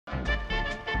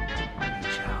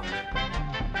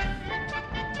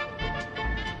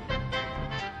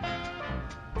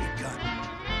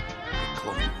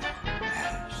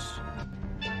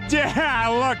Yeah,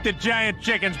 look, the giant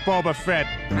chicken's Boba Fett.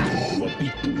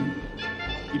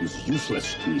 It is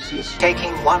useless, Theseus.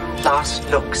 Taking one last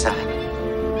look, sir,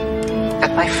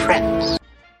 at my friends.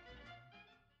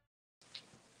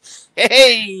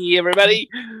 Hey, everybody!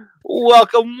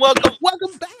 Welcome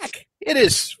back. It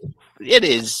is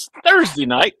Thursday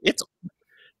night.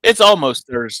 It's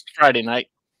almost Friday night.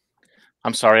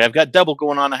 I'm sorry, I've got double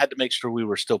going on. I had to make sure we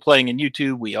were still playing in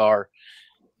YouTube. We are.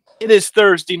 It is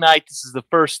Thursday night. This is the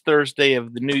first Thursday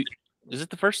of the new. Is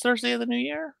it the first Thursday of the new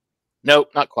year? No,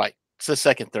 not quite. It's the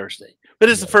second Thursday, but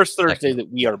it's the first Thursday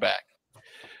that we are back.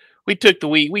 We took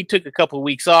a couple of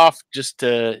weeks off just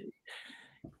to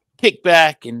kick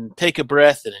back and take a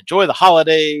breath and enjoy the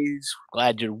holidays.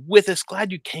 Glad you're with us.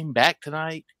 Glad you came back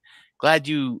tonight. Glad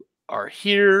you are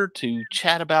here to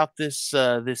chat about this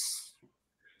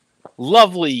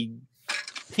lovely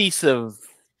piece of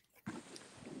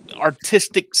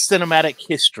artistic cinematic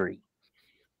history.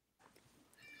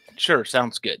 Sure,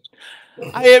 sounds good.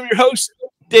 I am your host,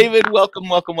 David.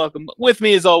 Welcome. With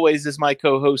me, as always, is my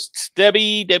co-host,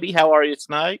 Debbie. Debbie, how are you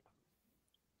tonight?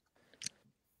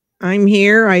 I'm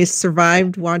here. I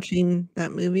survived watching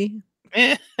that movie.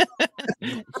 And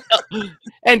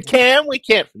Cam, we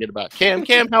can't forget about Cam.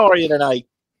 Cam, how are you tonight?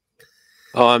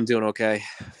 Oh, I'm doing okay.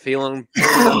 Feeling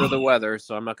under the weather,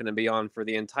 so I'm not going to be on for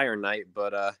the entire night.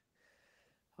 But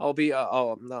I'll be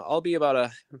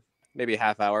about maybe a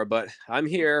half hour. But I'm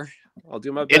here. I'll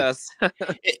do my best.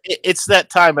 It's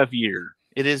that time of year.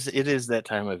 It is that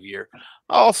time of year.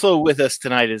 Also with us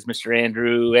tonight is Mr.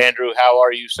 Andrew. Andrew, how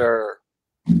are you, sir?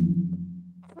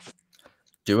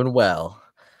 Doing well.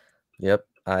 Yep,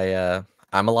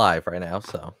 I'm alive right now,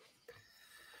 so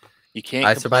you can't.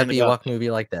 I survived the Ewok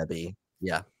movie like Debbie.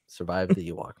 Yeah, survived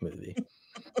the Ewok movie.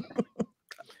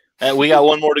 We got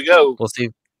one more to go. We'll see.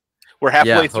 We're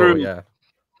halfway through. Yeah.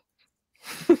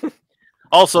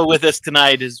 Also with us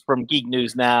tonight is from Geek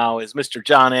News Now is Mr.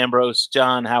 John Ambrose.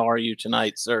 John, how are you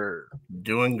tonight, sir?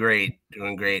 Doing great.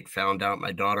 Found out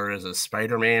my daughter is a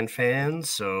Spider-Man fan,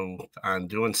 so I'm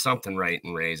doing something right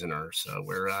in raising her. So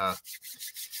we're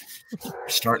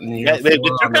starting the year.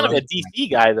 You're kind of a DC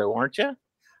guy, though, aren't you?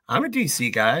 I'm a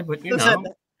DC guy, but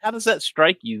how does that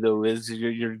strike you, though? Is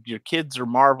your kids are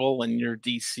Marvel and you're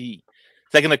DC?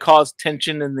 Is that going to cause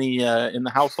tension in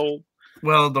the household?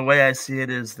 Well, the way I see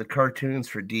it is the cartoons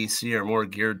for DC are more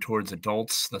geared towards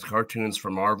adults. The cartoons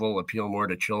for Marvel appeal more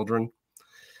to children.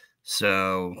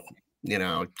 So,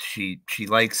 she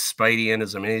likes Spidey and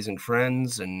his amazing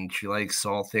friends, and she likes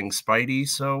all things Spidey.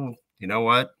 So, you know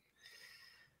what?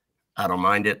 I don't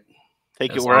mind it.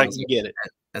 Take it where I can get it.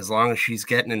 As long as she's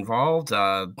getting involved,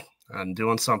 I'm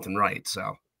doing something right.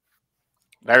 So,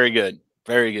 very good.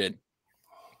 Very good.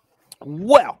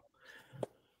 Well,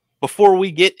 before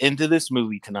we get into this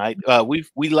movie tonight,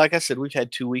 like I said, we've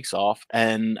had 2 weeks off,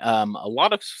 and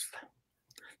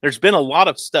there's been a lot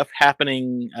of stuff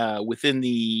happening within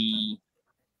the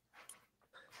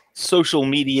social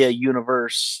media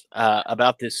universe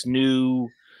about this new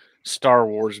Star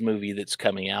Wars movie that's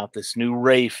coming out, this new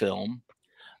Rey film.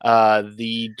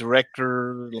 The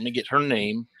director, let me get her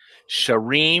name,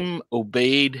 Sharmeen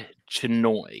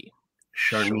Obaid-Chinoy.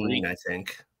 Sharmeen, I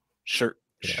think. Sure.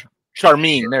 Yeah.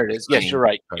 Sharmeen, there it is. Yes, you're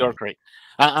right. You're great.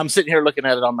 I'm sitting here looking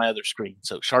at it on my other screen.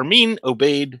 So Sharmeen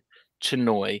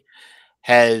Obaid-Chinoy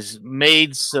has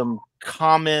made some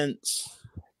comments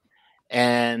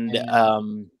and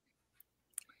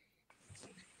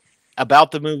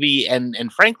about the movie,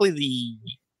 and frankly, the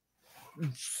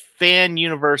fan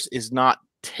universe is not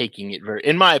taking it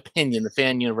in my opinion, the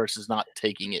fan universe is not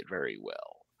taking it very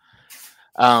well.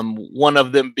 One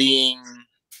of them being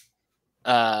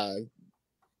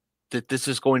that this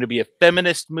is going to be a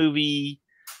feminist movie.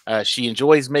 She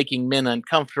enjoys making men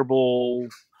uncomfortable,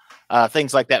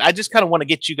 things like that. I just kind of want to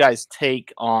get you guys'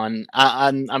 take on.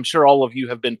 I'm sure all of you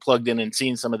have been plugged in and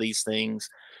seen some of these things.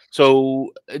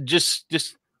 So just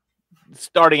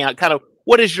starting out, kind of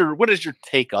what is your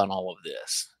take on all of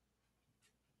this,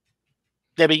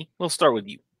 Debbie? We'll start with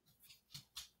you.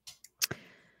 I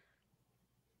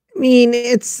mean,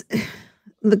 it's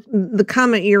the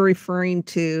comment you're referring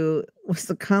to was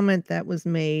the comment that was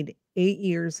made 8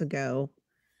 years ago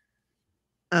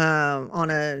on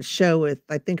a show with,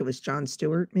 I think it was Jon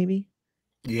Stewart, maybe.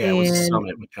 Yeah, it was a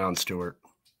summit with Jon Stewart.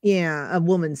 Yeah, a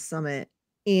woman's summit.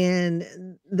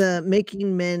 And the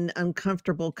making men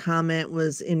uncomfortable comment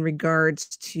was in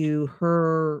regards to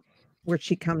her, where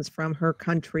she comes from, her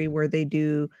country, where they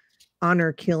do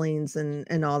honor killings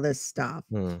and all this stuff.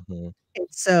 Mm-hmm. And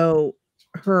so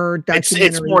her documentary,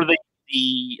 it's more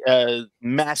the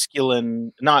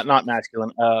masculine, not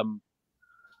masculine,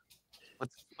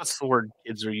 what's the word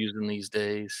kids are using these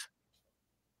days?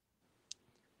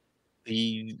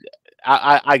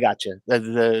 I got you.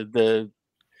 The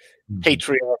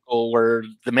patriarchal, where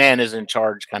the man is in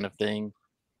charge, kind of thing.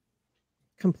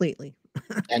 Completely.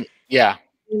 And yeah,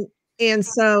 And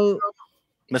so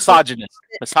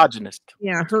misogynist.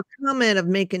 yeah, her comment of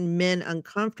making men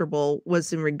uncomfortable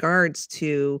was in regards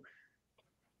to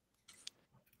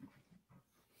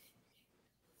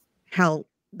how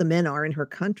the men are in her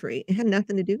country. It had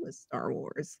nothing to do with Star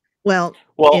Wars. Well,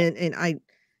 and I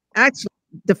actually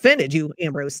defended you,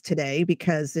 Ambrose, today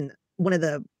because in one of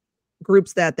the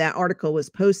groups that article was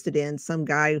posted in, some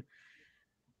guy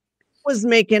was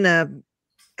making a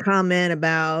comment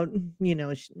about,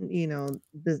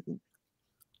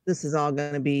 this is all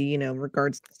going to be,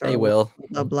 regards to Star Wars,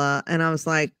 blah, blah. And I was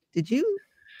like, did you?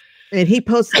 And he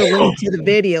posted a link to the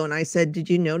video. And I said, did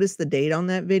you notice the date on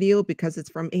that video? Because it's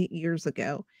from 8 years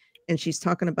ago. And she's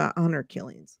talking about honor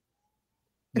killings.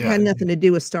 It had nothing to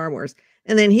do with Star Wars.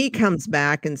 And then he comes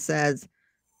back and says,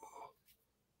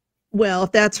 well,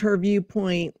 if that's her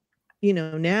viewpoint,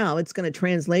 now it's going to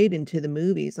translate into the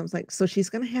movies. I was like, so she's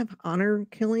going to have honor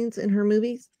killings in her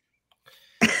movies?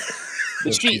 So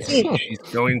she's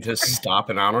going to stop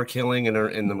an honor killing in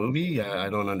the movie? I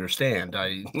don't understand.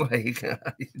 I don't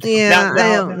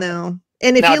know.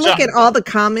 And if you look at all the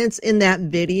comments in that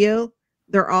video,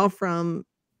 they're all from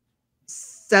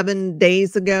 7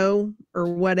 days ago or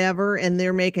whatever, and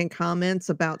they're making comments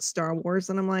about Star Wars,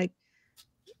 and I'm like,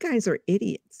 you guys are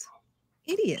idiots.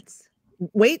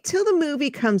 Wait till the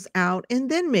movie comes out and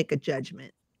then make a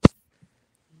judgment.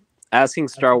 Asking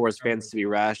Star Wars fans to be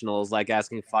rational is like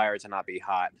asking fire to not be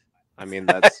hot. I mean,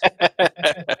 that's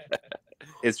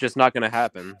it's just not going to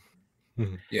happen.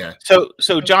 Yeah. So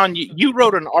John, you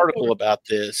wrote an article about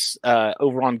this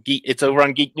over on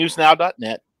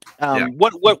geeknewsnow.net.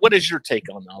 What is your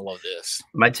take on all of this?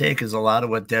 My take is a lot of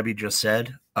what Debbie just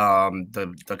said.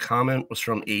 The comment was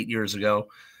from 8 years ago.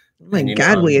 Oh my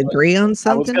God, we agree on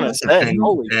something. I was going to say,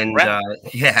 holy crap.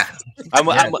 Yeah. I'm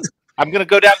going to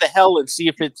go down to hell and see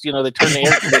if it's, they turn the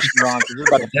air conditioner on because it's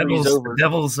about to freeze over.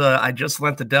 Devil's, I just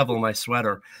lent the devil my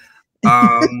sweater.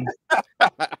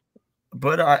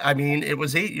 But I mean, it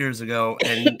was 8 years ago,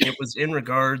 and it was in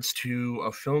regards to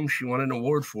a film she won an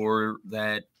award for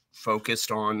that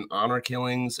focused on honor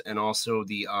killings and also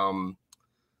the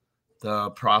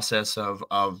process of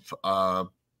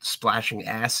splashing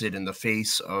acid in the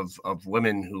face of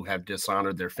women who have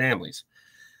dishonored their families.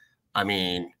 I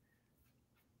mean,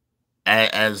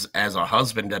 as a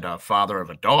husband and a father of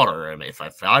a daughter, I mean,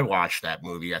 if I watched that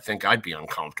movie, I think I'd be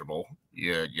uncomfortable.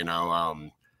 I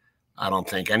don't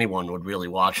think anyone would really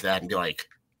watch that and be like,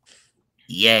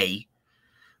 yay.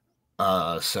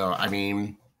 So, I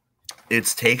mean,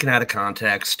 it's taken out of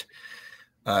context.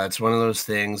 It's one of those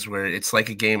things where it's like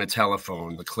a game of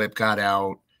telephone. The clip got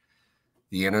out,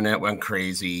 the internet went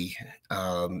crazy,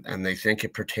 and they think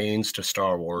it pertains to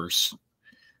Star Wars,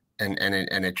 and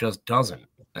it just doesn't.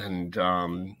 And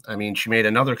I mean, she made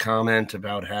another comment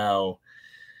about how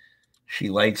she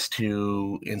likes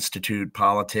to institute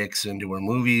politics into her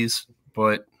movies,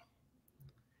 but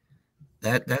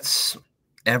that's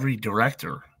every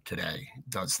director today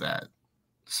does that.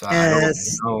 So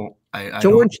yes. I don't know.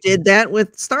 George did that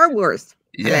with Star Wars.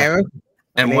 Yeah.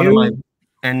 And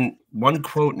one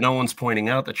quote no one's pointing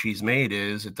out that she's made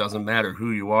is, it doesn't matter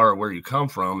who you are or where you come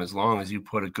from, as long as you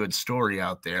put a good story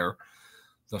out there,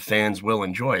 the fans will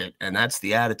enjoy it. And that's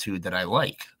the attitude that I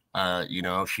like.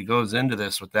 If she goes into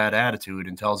this with that attitude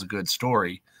and tells a good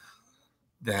story,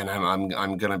 then I'm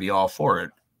going to be all for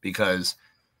it, because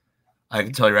I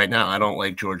can tell you right now, I don't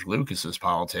like George Lucas's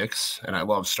politics, and I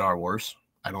love Star Wars.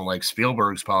 I don't like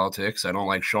Spielberg's politics. I don't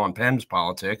like Sean Penn's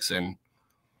politics, and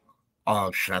I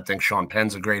think Sean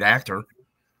Penn's a great actor.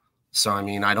 So I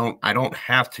mean, I don't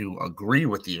have to agree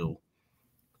with you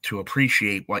to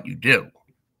appreciate what you do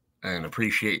and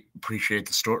appreciate the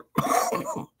story.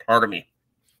 Pardon me.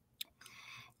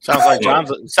 Sounds like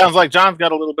John's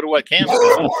got a little bit of what Cam's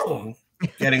got.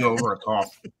 Getting over a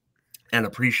cough, and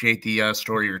appreciate the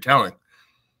story you're telling.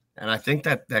 And I think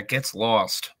that gets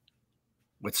lost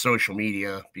with social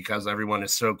media, because everyone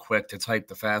is so quick to type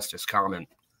the fastest comment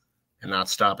and not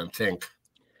stop and think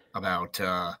about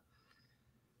the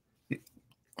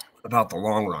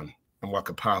long run and what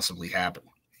could possibly happen.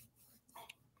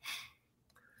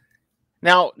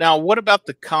 Now, what about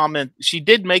the comment? She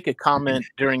did make a comment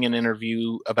during an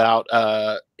interview about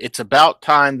it's about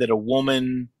time that a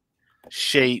woman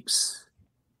shapes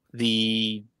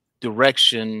the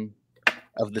direction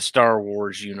of the Star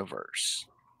Wars universe.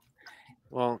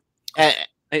 Well,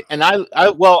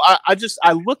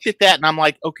 I looked at that and I'm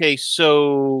like, okay,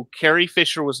 so Carrie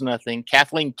Fisher was nothing,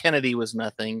 Kathleen Kennedy was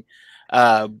nothing,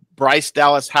 Bryce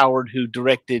Dallas Howard, who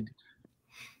directed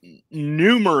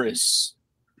numerous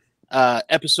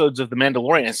episodes of The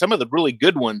Mandalorian, and some of the really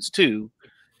good ones too.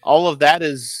 All of that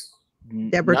is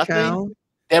Deborah nothing. Chow.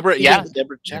 Deborah Chow.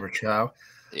 Deborah Chow.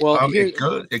 Well,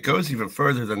 it goes even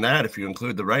further than that if you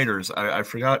include the writers. I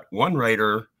forgot one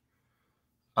writer.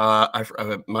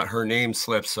 Her name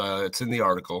slips. It's in the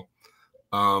article.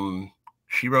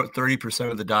 She wrote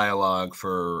 30% of the dialogue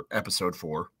for episode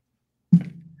 4.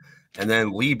 And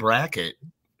then Lee Brackett,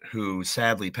 who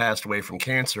sadly passed away from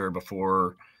cancer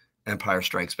before Empire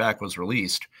Strikes Back was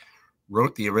released,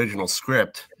 wrote the original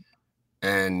script.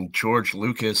 And George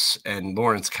Lucas and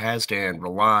Lawrence Kasdan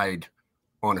relied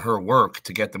on her work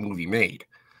to get the movie made.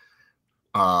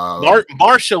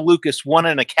 Marsha Lucas won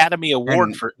an Academy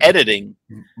Award for editing.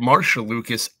 Marsha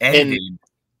Lucas edited.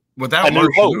 Without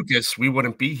Marsha Lucas, we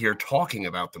wouldn't be here talking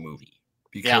about the movie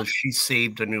because she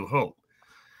saved A New Hope.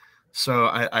 So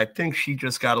I think she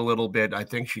just got a little bit. I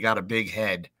think she got a big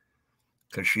head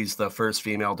because she's the first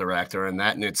female director, and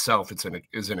that in itself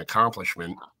is an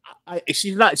accomplishment.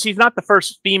 She's not the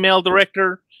first female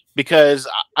director, because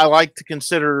I like to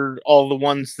consider all the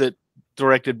ones that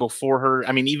directed before her.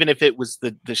 I mean, even if it was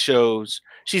the shows,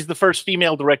 she's the first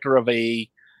female director of a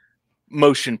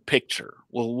motion picture.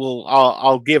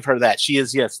 I'll give her that. She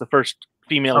is, yes, the first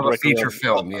female of director a feature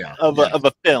film, of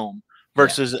a film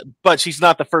versus, but she's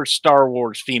not the first Star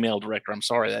Wars female director. I'm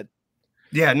sorry that.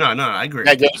 Yeah, no, I agree.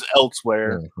 That goes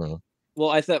elsewhere. Mm-hmm. Well,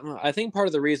 I think part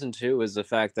of the reason too is the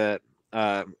fact that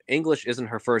English isn't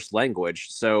her first language,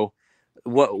 so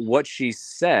what she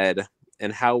said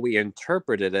and how we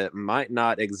interpreted it might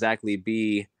not exactly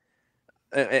be.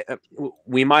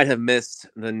 We might have missed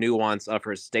the nuance of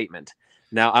her statement.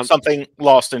 Now, something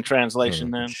lost in translation.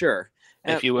 Then, sure,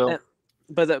 if you will.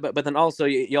 But then also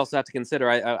you also have to consider.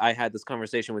 I had this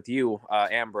conversation with you,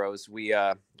 Ambrose. We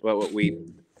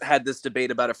had this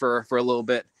debate about it for a little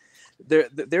bit.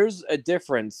 There's a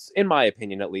difference, in my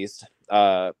opinion, at least,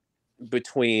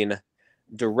 between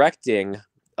directing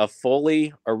a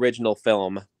fully original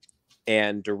film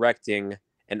and directing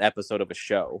an episode of a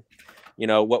show. You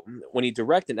know, when you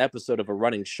direct an episode of a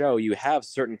running show, you have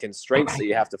certain constraints that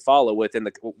you have to follow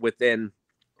within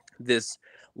this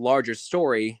larger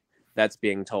story that's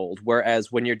being told.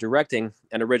 Whereas when you're directing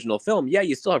an original film,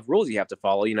 you still have rules you have to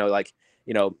follow. You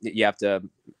have to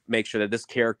make sure that this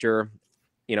character,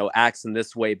 acts in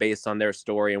this way based on their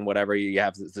story and whatever. You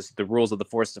have the rules of the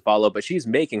Force to follow, but she's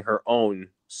making her own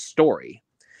story.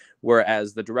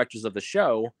 Whereas the directors of the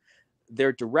show,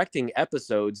 they're directing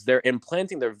episodes, they're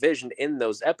implanting their vision in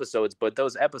those episodes, but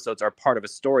those episodes are part of a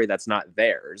story that's not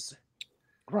theirs.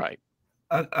 Right.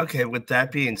 Okay, with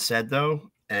that being said, though,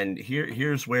 and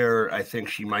here's where I think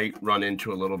she might run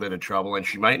into a little bit of trouble, and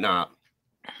she might not.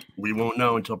 We won't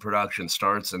know until production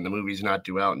starts, and the movie's not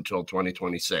due out until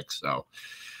 2026, so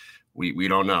we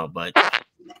don't know. But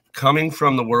coming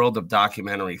from the world of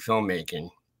documentary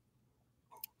filmmaking,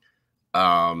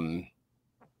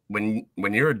 when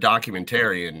you're a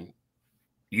documentarian,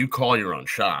 you call your own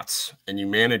shots and you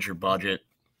manage your budget,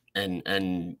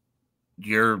 and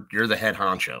you're the head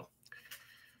honcho.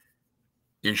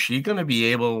 Is she going to be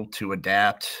able to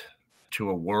adapt to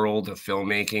a world of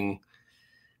filmmaking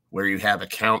where you have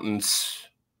accountants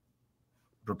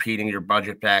repeating your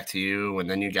budget back to you, and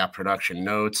then you got production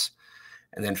notes,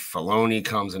 and then Filoni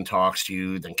comes and talks to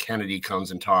you, then Kennedy comes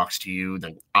and talks to you,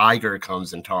 then Iger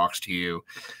comes and talks to you,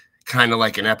 kind of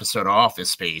like an episode of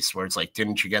Office Space where it's like,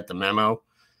 didn't you get the memo?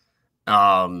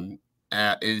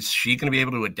 Is she going to be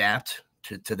able to adapt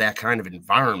to that kind of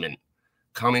environment,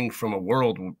 coming from a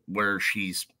world where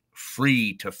she's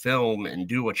free to film and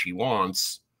do what she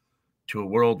wants, to a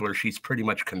world where she's pretty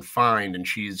much confined and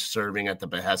she's serving at the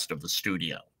behest of the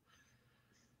studio?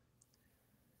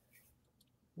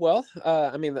 Well,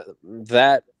 I mean,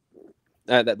 that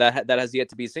has yet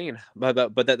to be seen, but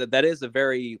that is a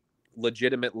very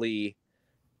legitimately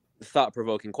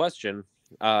thought-provoking question,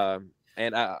 and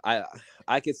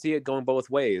I could see it going both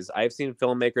ways. I've seen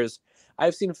filmmakers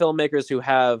who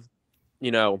have,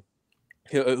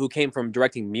 who came from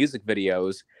directing music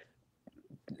videos,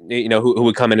 who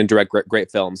would come in and direct great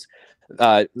films.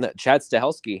 Chad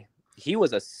Stahelski, he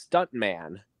was a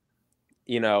stuntman,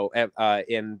 in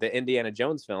the Indiana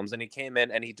Jones films, and he came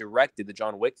in and he directed the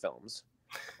John Wick films,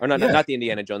 or not the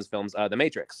Indiana Jones films, the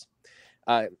Matrix.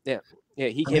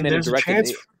 He came in and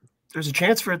directed. There's a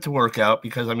chance for it to work out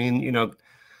because,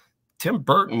 Tim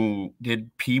Burton did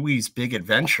Pee-wee's Big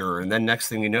Adventure, and then next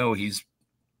thing you know, he's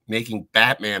making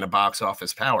Batman a box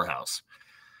office powerhouse.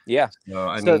 Yeah. So,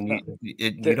 I So mean,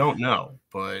 you don't know,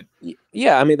 but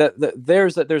yeah, I mean,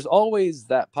 there's always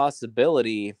that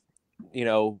possibility, you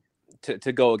know,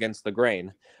 to go against the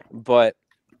grain. But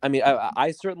I mean,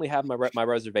 I certainly have my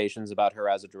reservations about her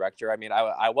as a director. I mean,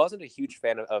 I wasn't a huge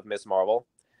fan of Miss Marvel.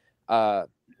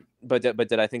 But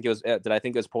did I think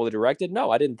it was poorly directed? No,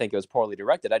 I didn't think it was poorly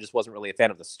directed. I just wasn't really a fan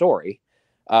of the story.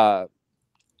 But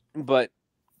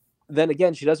then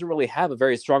again, she doesn't really have a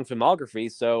very strong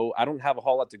filmography, so I don't have a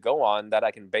whole lot to go on that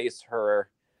I can base her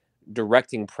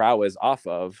directing prowess off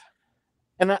of.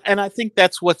 And I think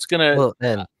that's what's gonna. Well,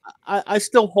 and I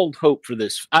still hold hope for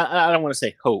this. I don't want to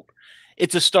say hope.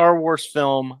 It's a Star Wars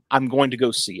film. I'm going to go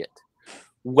see it.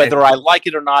 Whether I like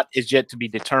it or not is yet to be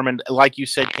determined. Like you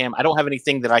said, Cam, I don't have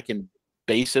anything that I can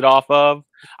base it off of.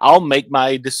 I'll make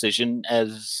my decision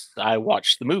as I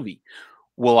watch the movie.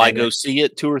 Will I go see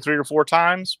it 2 or 3 or 4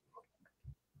 times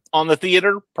on the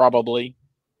theater? Probably,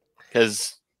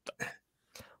 because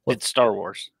it's Star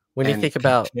Wars. when you think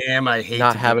about Cam, I hate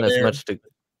not to having go as there. much to,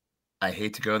 I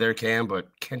hate to go there, Cam, but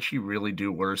can she really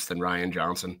do worse than Ryan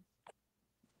Johnson?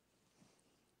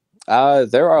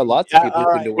 There are lots of people who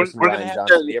all can do right. worse than We're gonna Ryan have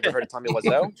Johnson. to- You ever heard of Tommy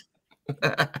Wiseau?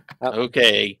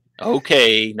 Okay.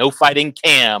 No fighting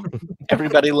Cam.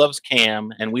 Everybody loves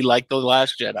Cam, and we like The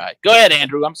Last Jedi. Go ahead,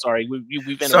 Andrew. I'm sorry.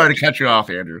 We've been Sorry to cut you off,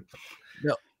 Andrew.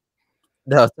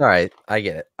 no, it's all right. I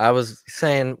get it. I was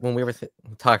saying when we were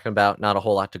talking about not a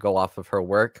whole lot to go off of her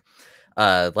work,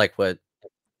 like what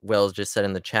Wells just said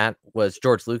in the chat, was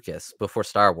George Lucas before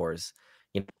Star Wars.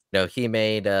 You know, he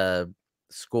made a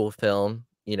school film,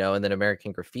 you know, and then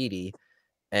American Graffiti,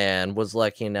 and was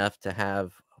lucky enough to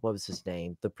have, what was his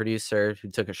name? The producer who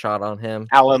took a shot on him.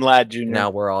 Alan Ladd Jr. Now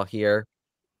we're all here.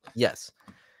 Yes.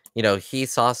 You know, he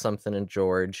saw something in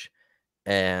George,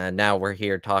 and now we're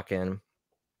here talking,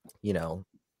 you know.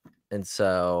 And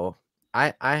so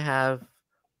I have,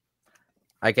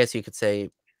 I guess you could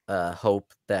say,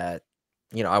 hope that,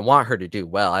 you know, I want her to do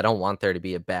well. I don't want there to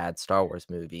be a bad Star Wars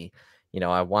movie. You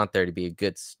know, I want there to be a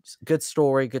good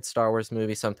story, good Star Wars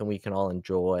movie, something we can all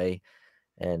enjoy.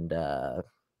 And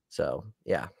so,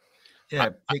 yeah. Yeah,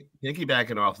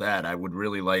 piggybacking off that, I would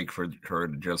really like for her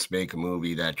to just make a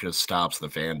movie that just stops the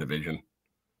fan division.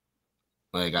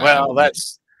 Like, Well,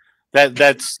 that's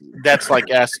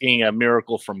like asking a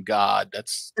miracle from God.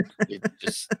 That's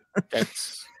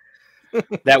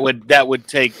that would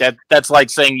take that. That's like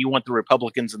saying you want the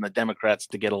Republicans and the Democrats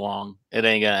to get along. It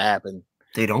ain't gonna happen.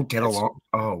 They don't get along.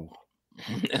 Oh,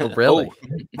 Oh, really?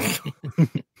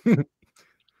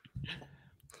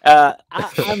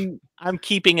 I'm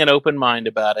keeping an open mind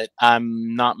about it.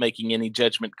 I'm not making any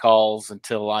judgment calls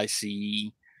until I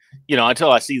see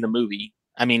the movie.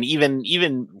 I mean,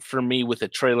 even for me with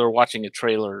watching a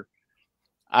trailer,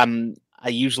 I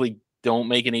usually don't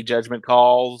make any judgment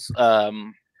calls.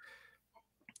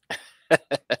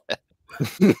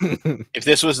 If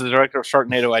this was the director of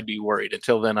Sharknado, I'd be worried.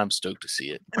 Until then, I'm stoked to see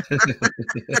it.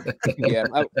 Yeah.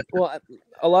 Well,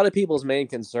 a lot of people's main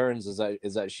concerns is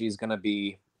that she's going to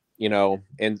be, you know,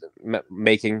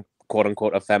 making quote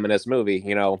unquote a feminist movie.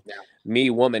 You know,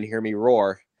 me woman, hear me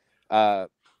roar. And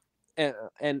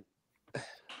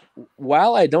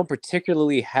while I don't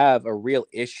particularly have a real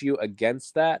issue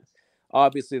against that,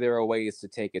 obviously there are ways to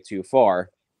take it too far.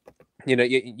 You know,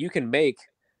 you can make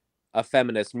a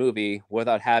feminist movie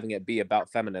without having it be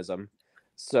about feminism.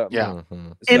 So yeah,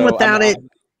 and without it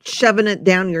shoving it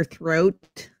down your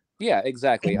throat. Yeah,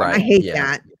 exactly. I hate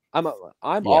that. I'm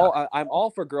all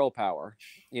for girl power.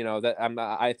 You know, that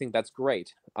I think that's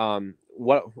great.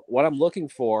 What I'm looking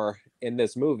for in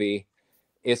this movie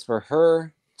is for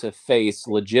her to face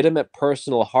legitimate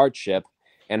personal hardship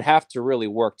and have to really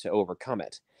work to overcome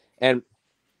it. And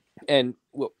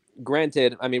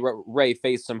granted, I mean, Rey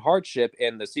faced some hardship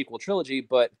in the sequel trilogy,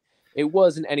 but it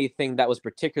wasn't anything that was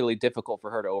particularly difficult for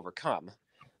her to overcome.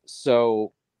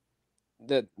 So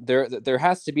there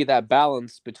has to be that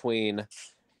balance between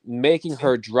making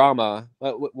her drama,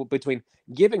 between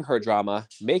giving her drama,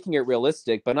 making it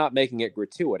realistic, but not making it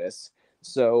gratuitous.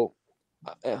 So,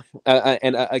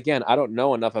 again, I don't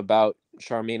know enough about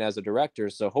Charmin as a director,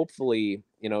 so hopefully,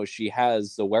 you know, she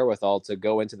has the wherewithal to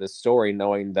go into this story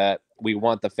knowing that we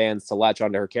want the fans to latch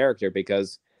onto her character,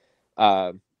 because,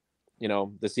 you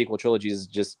know, the sequel trilogies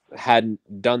just hadn't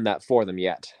done that for them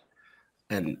yet.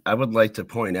 And I would like to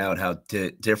point out how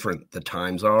different the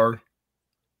times are,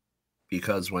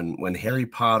 because when Harry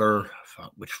Potter,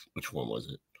 which one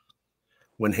was it?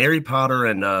 When Harry Potter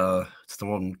and it's the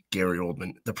one Gary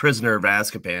Oldman, The Prisoner of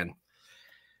Azkaban,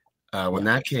 when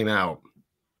that came out,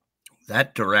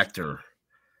 that director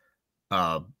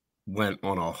went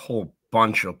on a whole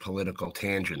bunch of political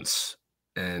tangents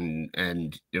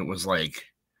and it was like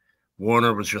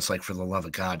Warner was just like, for the love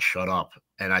of God, shut up.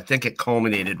 And I think it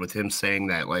culminated with him saying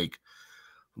that like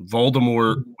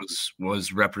Voldemort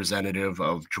was representative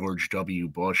of George W.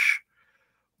 Bush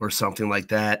or something like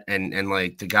that, and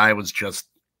like the guy was just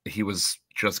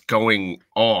going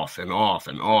off and off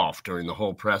and off during the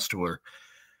whole press tour,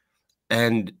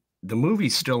 and the movie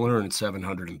still earned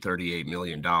 $738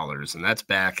 million, and that's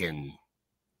back in,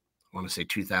 I want to say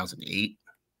 2008,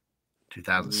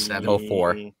 2007.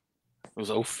 04. It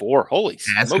was 04. Holy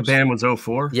smokes. Azkaban was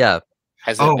 04? Yeah.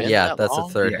 Has it been Yeah, that that's long?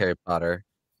 the third Yeah. Harry Potter.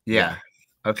 Yeah.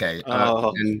 Okay.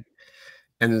 Oh.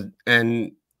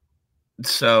 And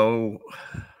so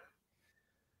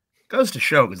goes to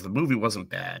show, because the movie wasn't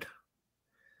bad.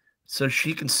 So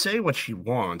she can say what she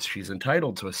wants. She's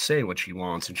entitled to say what she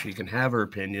wants, and she can have her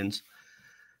opinions.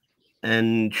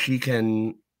 And she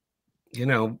can,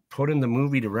 put in the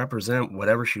movie to represent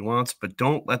whatever she wants, but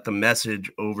don't let the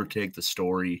message overtake the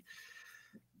story,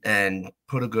 and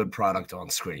put a good product on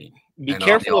screen. Be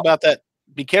careful about that.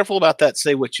 Be careful about that.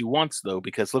 Say what you want, though,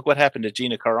 because look what happened to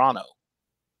Gina Carano.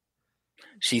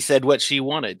 She said what she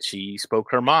wanted. She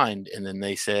spoke her mind, and then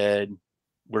they said,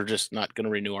 "We're just not going to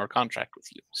renew our contract with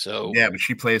you." So yeah, but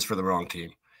she plays for the wrong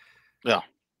team. Yeah.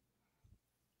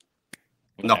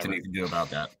 Nothing you can do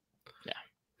about that. Yeah.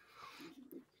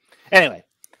 Anyway,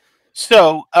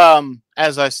 so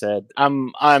as I said,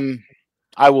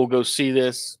 I will go see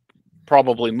this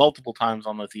probably multiple times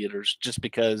on the theaters just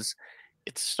because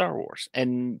it's Star Wars,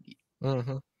 and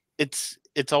it's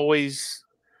always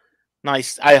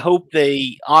nice. I hope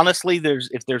they honestly,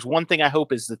 if there's one thing I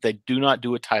hope, is that they do not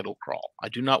do a title crawl. I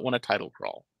do not want a title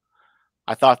crawl.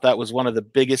 I thought that was one of the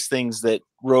biggest things that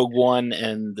Rogue One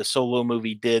and the Solo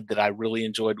movie did that I really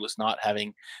enjoyed, was not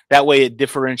having that way. It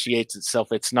differentiates itself.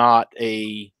 It's not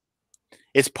a,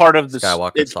 it's part of the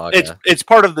Skywalker saga. It's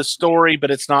part of the story,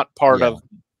 but it's not part of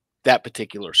that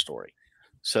particular story.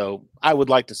 So I would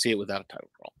like to see it without a title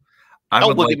crawl.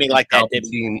 Don't look at me like that,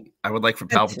 Debbie. I would like for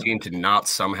Palpatine to not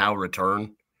somehow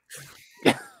return.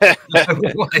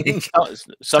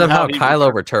 Somehow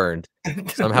Kylo returned.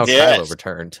 Somehow Kylo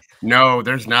returned. No,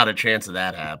 there's not a chance of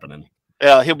that happening.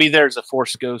 He'll be there as a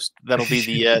Force ghost. That'll be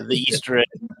the Easter egg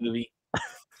movie.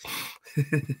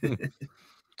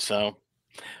 So,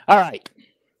 all right.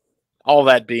 All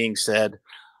that being said,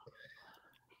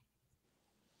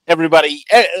 everybody,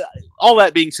 all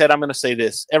that being said, I'm going to say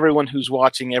this. Everyone who's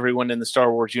watching, everyone in the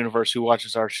Star Wars universe who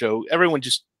watches our show, everyone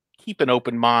just keep an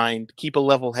open mind, keep a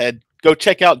level head. Go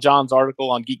check out John's article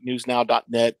on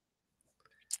geeknewsnow.net.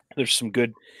 There's some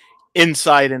good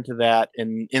insight into that,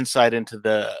 and insight into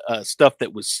the stuff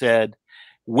that was said,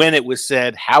 when it was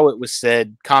said, how it was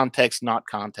said, context, not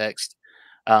context,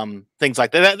 things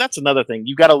like that. That's another thing.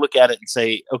 You got to look at it and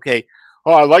say, okay,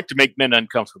 oh, I like to make men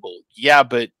uncomfortable. Yeah,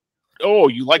 but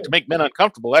you like to make men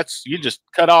uncomfortable. You just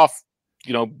cut off,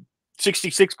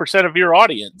 66% of your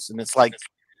audience. And it's like,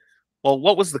 well,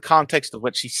 what was the context of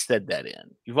what she said that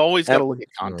in? You've always got to look at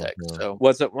context. So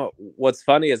what's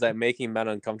funny is that making men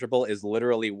uncomfortable is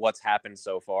literally what's happened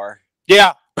so far.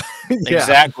 Yeah,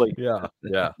 exactly.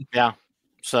 Yeah.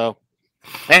 So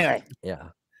anyway,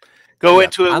 go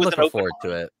into it. I'm looking forward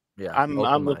to it. Yeah, I'm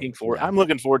looking forward. I'm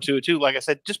looking forward to it too. Like I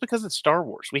said, just because it's Star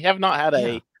Wars, we have not had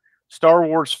a Star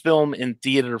Wars film in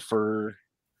theater for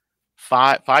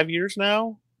 5 years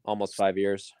now. Almost 5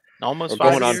 years. Almost We're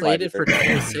 5 going years. on slated for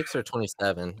 26 or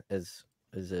 27. Is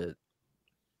it?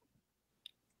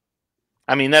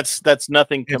 I mean, that's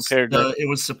nothing compared to. It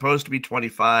was supposed to be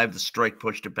 25. The strike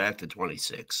pushed it back to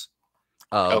 26.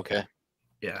 Oh, okay.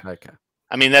 Yeah. Okay.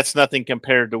 I mean, that's nothing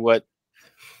compared to what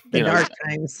the Dark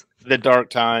Times. The Dark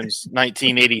Times,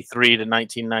 1983 to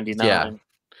 1999. Yeah.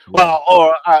 Well,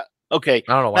 or okay,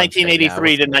 I don't know why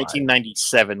 1983 to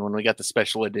 1997 when we got the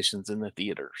special editions in the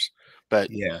theaters. But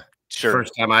yeah, sure.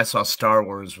 First time I saw Star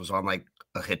Wars was on like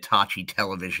a Hitachi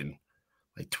television,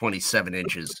 like 27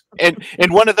 inches, and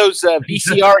one of those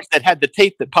VCRs that had the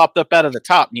tape that popped up out of the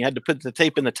top, and you had to put the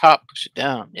tape in the top, push it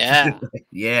down. Yeah,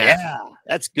 yeah,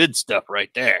 that's good stuff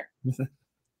right there.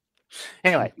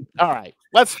 Anyway, all right,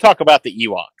 let's talk about the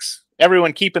Ewoks.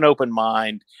 Everyone, keep an open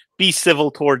mind. Be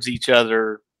civil towards each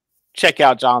other. Check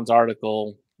out John's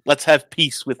article. Let's have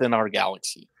peace within our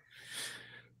galaxy.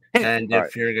 And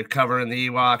if you're covering the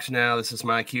Ewoks now, this is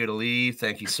my cue to leave.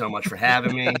 Thank you so much for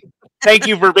having me. Thank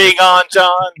you for being on,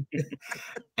 John.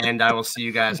 And I will see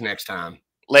you guys next time.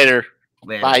 Later.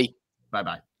 Bye.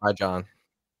 Bye-bye. Bye, John.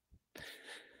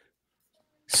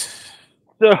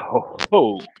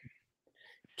 So,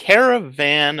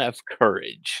 Caravan of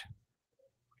Courage.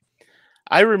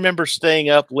 I remember staying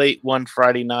up late one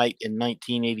Friday night in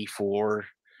 1984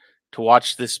 to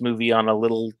watch this movie on a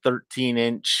little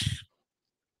 13-inch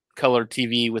color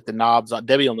TV with the knobs on.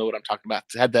 Debbie will know what I'm talking about.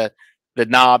 It had the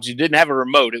knobs. You didn't have a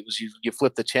remote. It was you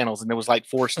flip the channels, and there was like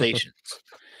 4 stations.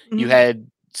 You had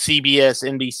CBS,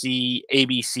 NBC,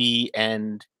 ABC,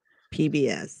 and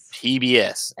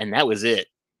PBS, and that was it.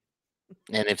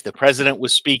 And if the president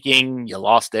was speaking, you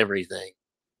lost everything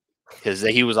because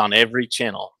he was on every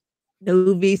channel.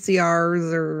 No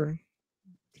VCRs or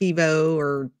TiVo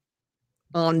or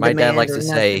on My demand. dad likes or to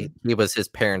nothing. say he was his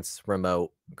parents'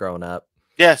 remote growing up.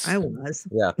 Yes, I was.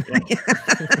 Yeah.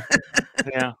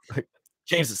 Yeah.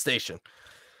 Change the station.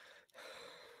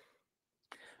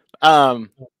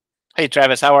 Hey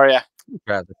Travis, how are you?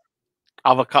 Travis.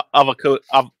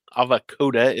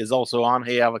 Avocoda is also on.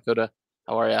 Hey Avocoda,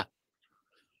 how are you?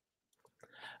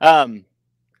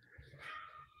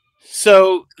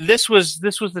 So this was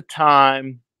the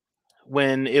time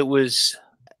when it was.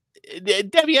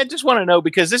 Debbie, I just want to know,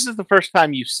 because this is the first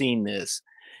time you've seen this.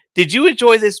 Did you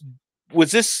enjoy this?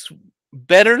 Was this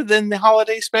better than the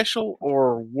holiday special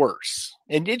or worse?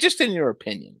 And just in your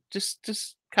opinion,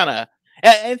 just kind of.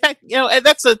 In fact,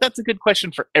 that's a good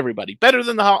question for everybody. Better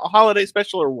than the holiday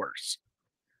special or worse?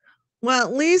 Well,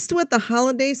 at least with the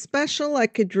holiday special, I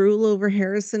could drool over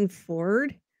Harrison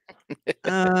Ford.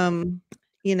 At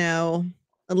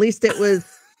least it was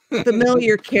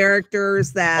familiar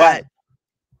characters that,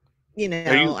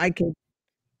 I could.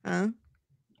 Huh?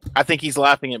 I think he's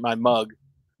laughing at my mug.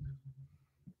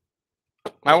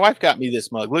 My wife got me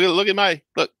this mug. Look at my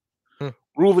look.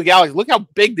 Rule of the Galaxy. Look how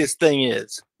big this thing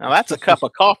is. Now that's a cup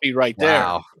of coffee right there.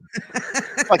 Wow.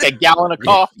 It's like a gallon of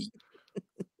coffee.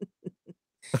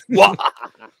 Wow.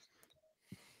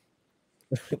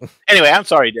 Anyway, I'm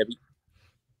sorry, Debbie.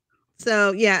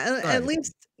 So yeah, at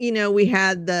least we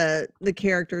had the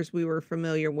characters we were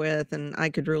familiar with, and I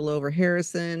could rule over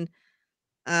Harrison.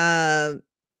 Outside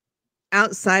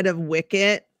of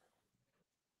Wicket,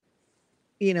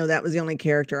 that was the only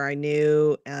character I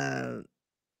knew.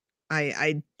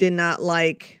 I did not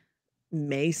like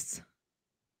Mace.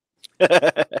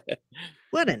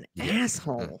 What an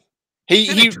asshole!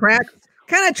 He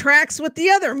kind of tracks with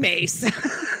the other Mace.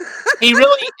 He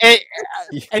really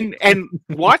and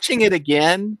watching it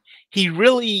again, he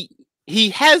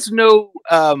has no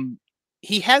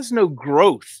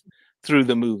growth through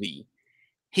the movie.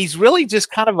 He's really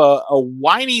just kind of a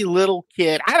whiny little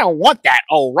kid. I don't want that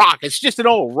old rock. It's just an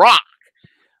old rock.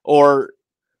 Or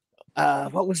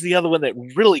what was the other one that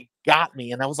really got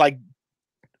me? And I was like,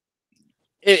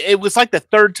 it was like the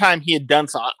third time he had done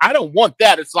something. I don't want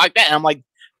that. It's like that. And I'm like,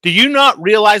 do you not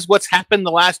realize what's happened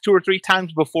the last 2 or 3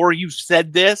 times before you've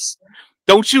said this?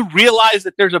 Don't you realize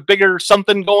that there's a bigger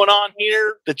something going on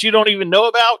here that you don't even know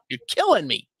about? You're killing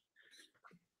me.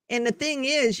 And the thing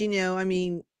is,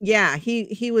 yeah,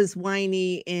 he was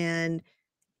whiny, and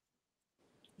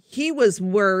he was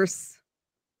worse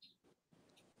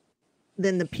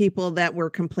than the people that were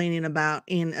complaining about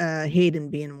Hayden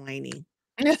being whiny.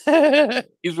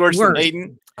 He's worse than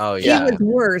Hayden. Oh yeah, he was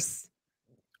worse.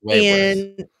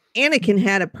 Way worse. Anakin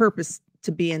had a purpose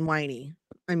to being whiny.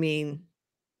 Yeah.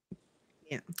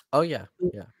 Oh yeah,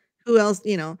 yeah. Who else?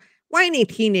 Whiny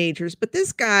teenagers, but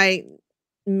this guy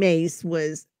Mace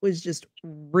was just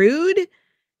rude,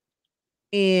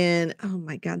 and oh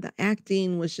my god, the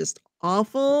acting was just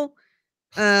awful.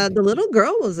 The little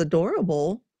girl was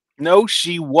adorable. No,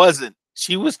 she wasn't.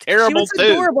 She was terrible too.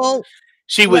 Adorable.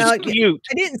 She was cute.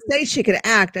 I didn't say she could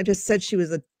act. I just said she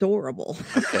was adorable.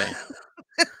 Okay.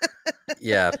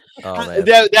 Yeah. Oh,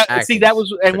 that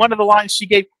was, and one of the lines she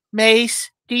gave,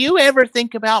 Mace, do you ever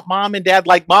think about mom and dad?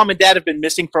 Like, mom and dad have been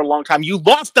missing for a long time. You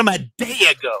lost them a day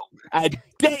ago.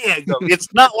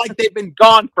 It's not like they've been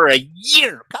gone for a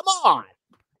year. Come on.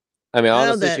 I mean,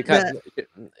 honestly,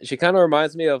 she kind of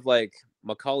reminds me of like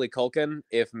Macaulay Culkin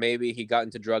if maybe he got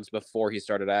into drugs before he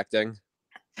started acting.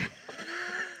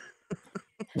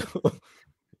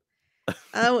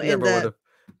 And would have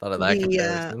thought of that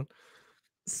comparison.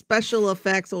 Special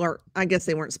effects, or I guess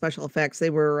they weren't special effects. They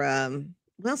were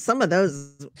some of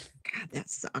those. God, that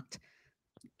sucked.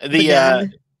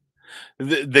 The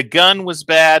gun was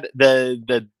bad.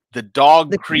 The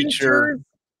dog creature.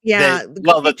 Yeah,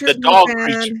 the dog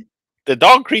creature. The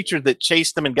dog creature that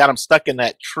chased him and got him stuck in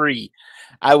that tree.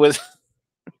 I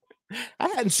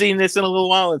hadn't seen this in a little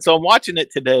while, and so I'm watching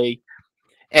it today,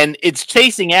 and it's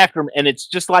chasing after him, and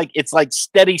it's like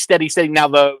steady.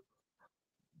 Now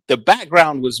the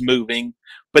background was moving,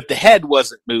 but the head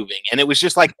wasn't moving, and it was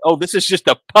just like, oh, this is just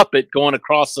a puppet going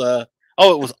across it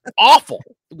was awful.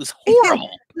 It was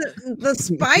horrible. The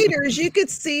spiders, you could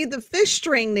see the fish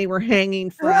string they were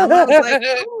hanging from. I was like,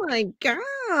 oh my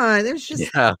god, there's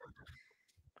just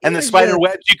And the was spider just-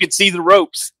 webs, you could see the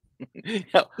ropes. Oh, there's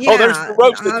Yeah, the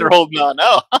ropes that they're holding on.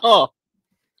 Oh.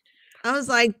 I was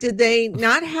like, did they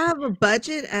not have a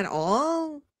budget at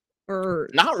all? Or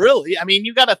Not really. I mean,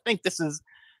 you got to think this is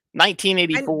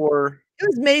 1984. it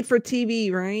was made for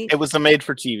TV, right? It was a made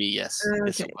for TV, yes.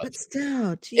 Yes, Okay, it but was.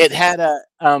 still, It Jesus. had a,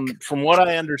 from what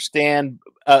I understand,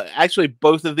 actually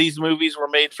both of these movies were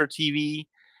made for TV,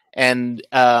 and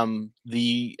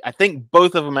I think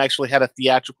both of them actually had a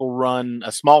theatrical run,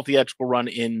 a small theatrical run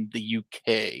in the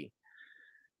UK.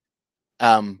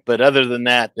 But other than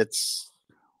that,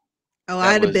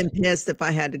 I'd have been pissed if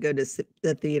I had to go to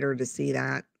the theater to see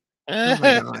that. Oh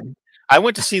my god! I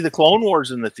went to see the Clone Wars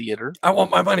in the theater. I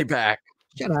want my money back.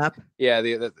 Shut up. Yeah,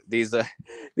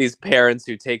 these parents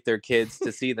who take their kids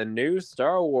to see the new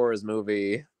Star Wars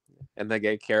movie, and they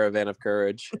get Caravan of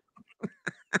Courage.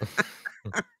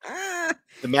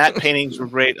 The matte paintings were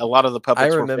great. A lot of the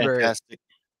puppets were fantastic.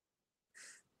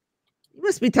 You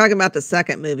must be talking about the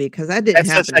second movie because I didn't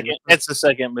have. It's the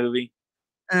second movie.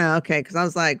 Oh, okay. Because I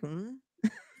was like,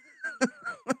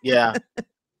 yeah,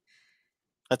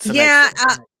 that's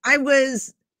the I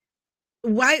was.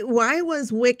 Why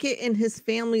was Wicket and his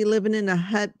family living in a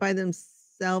hut by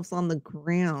themselves on the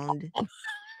ground?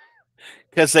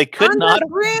 Because they could not.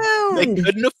 They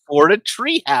couldn't afford a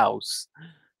treehouse.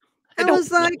 I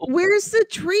was like, where's the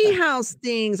treehouse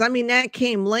things? I mean, that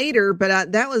came later,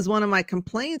 but that was one of my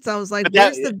complaints. I was like,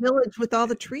 where's the village with all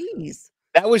the trees?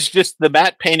 That was just the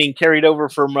matte painting carried over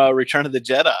from Return of the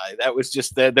Jedi. That was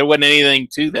just there wasn't anything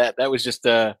to that. That was just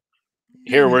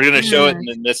here, we're going to show it, and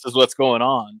then this is what's going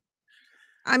on.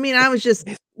 I mean, I was just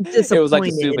disappointed. It was like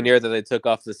a souvenir that they took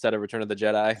off the set of Return of the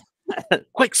Jedi.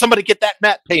 Quick, somebody get that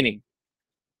matte painting.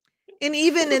 And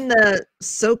even in the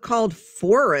so-called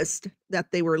forest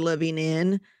that they were living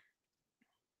in,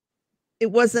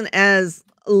 it wasn't as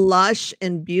lush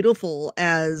and beautiful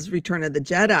as Return of the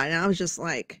Jedi. And I was just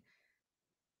like,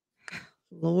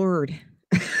 Lord.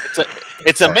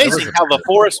 It's amazing how the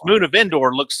forest moon of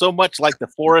Endor looks so much like the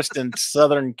forest in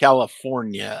Southern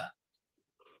California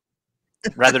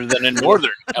rather than in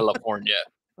Northern California.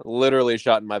 Literally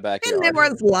shot in my backyard. And there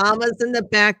was llamas in the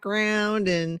background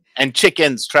and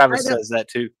chickens. Travis says that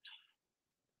too.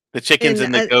 The chickens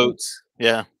and the goats.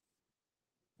 Yeah.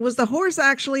 Was the horse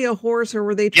actually a horse, or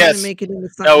were they trying to make it into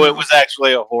something? No, it was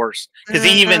actually a horse. Because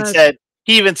he even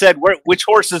said, which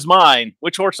horse is mine?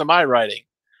 Which horse am I riding?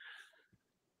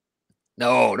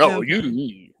 No,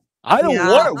 you. I don't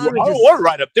want to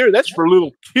ride up there. That's for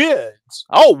little kids.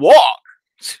 I'll walk.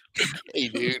 Hey,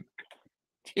 dude.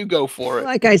 You go for it.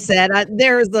 Like I said,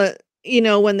 there's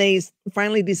when they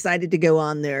finally decided to go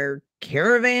on their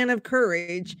Caravan of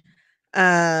Courage,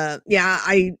 I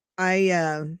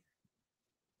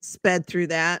sped through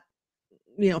that,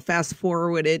 fast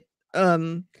forwarded.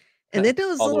 And then there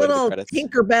was the little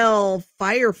Tinkerbell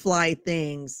Firefly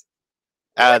things.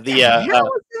 The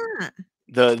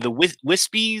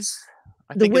Wispies.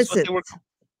 I think is what they were.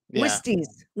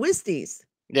 Wisties.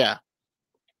 Yeah.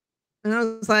 And I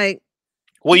was like,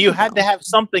 well, you had to have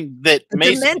something that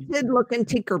Mace, demented looking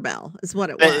Tinkerbell is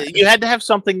what it was. You had to have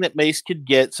something that Mace could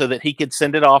get so that he could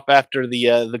send it off after the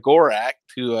Gorak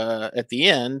to at the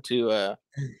end to.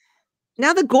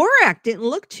 Now the Gorak didn't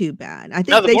look too bad. I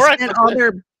think they spent all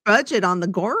their budget on the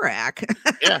Gorak.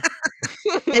 Yeah,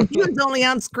 and he was only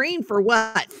on screen for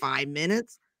 5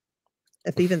 minutes,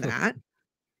 if even that.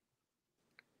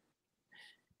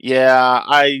 Yeah,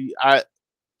 I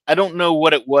don't know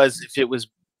what it was. If it was.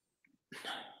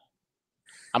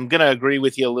 I'm gonna agree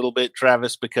with you a little bit,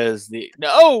 Travis, because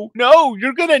no,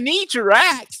 you're gonna need your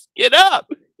axe. Get up.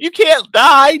 You can't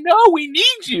die. No, we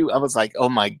need you. I was like, oh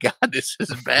my god, this is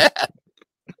bad.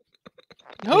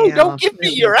 No, don't give me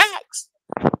your axe.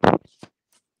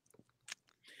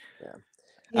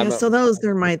 Yeah, so those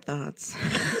are my thoughts.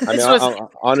 I mean,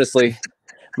 honestly,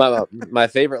 my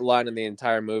favorite line in the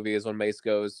entire movie is when Mace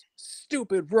goes,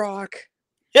 "Stupid rock,"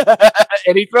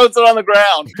 and he throws it on the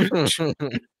ground.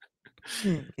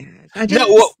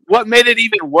 What made it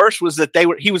even worse was that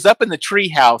he was up in the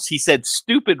treehouse. He said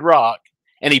 "stupid rock,"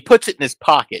 and he puts it in his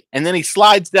pocket, and then he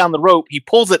slides down the rope. He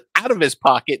pulls it out of his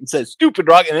pocket and says "stupid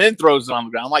rock," and then throws it on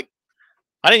the ground. I'm like,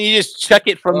 why didn't you just chuck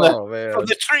it from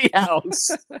the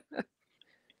treehouse?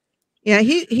 Yeah,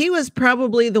 he was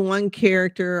probably the one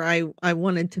character I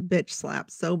wanted to bitch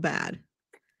slap so bad.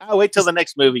 I'll wait till the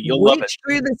next movie. You'll love it.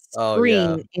 Through the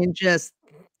screen and just.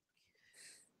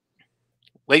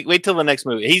 Wait till the next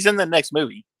movie. He's in the next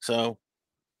movie, so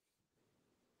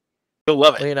you'll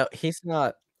love it. Well, he's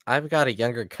not. I've got a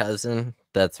younger cousin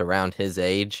that's around his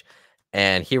age,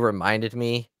 and he reminded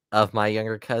me of my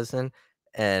younger cousin,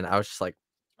 and I was just like,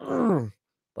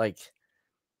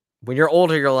 when you're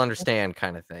older, you'll understand,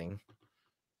 kind of thing.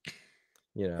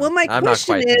 You know, Well, my I'm not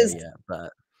question quite is, there yet,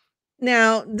 but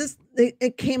now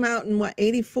it came out in what,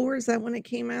 84? Is that when it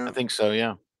came I out? think so.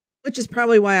 Yeah. Which is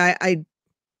probably why I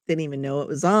didn't even know it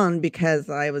was on, because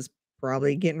I was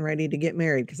probably getting ready to get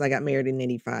married, because I got married in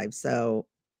 85. So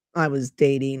I was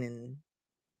dating and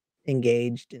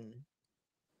engaged and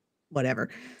whatever.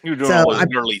 You're doing So all those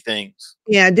girly things.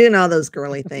 yeah, doing all those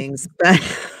girly things.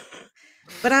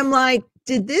 But I'm like,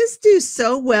 did this do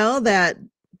so well that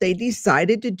they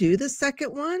decided to do the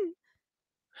second one?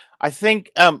 I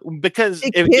think because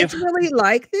Did if kids really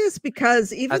like this?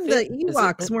 Because even the think- is it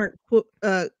Ewoks meant-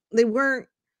 weren't they weren't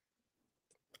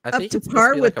I up think to it's supposed to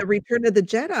par be with like the Return of the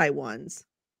Jedi ones.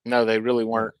 no, they really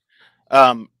weren't.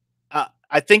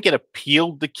 I think it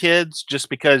appealed to kids just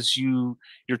because your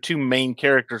two main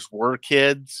characters were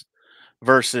kids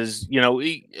versus,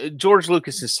 George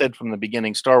Lucas has said from the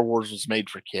beginning Star Wars was made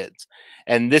for kids.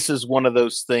 And this is one of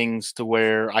those things to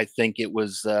where I think it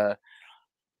was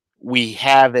we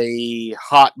have a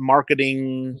hot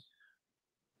marketing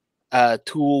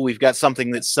tool. We've got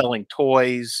something that's selling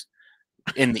toys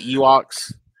in the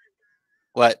Ewoks.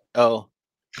 What? Oh,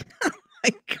 My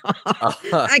God.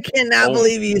 Uh, I cannot Oh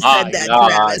believe you my said that, God.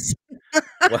 Travis.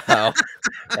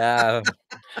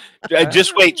 wow.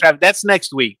 Just wait, Trav. That's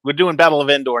next week. We're doing Battle of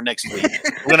Endor next week.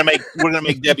 We're gonna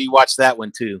make Debbie watch that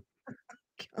one too.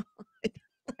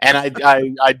 And I'm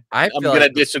feel gonna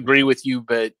like disagree with you,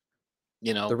 but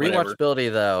the whatever.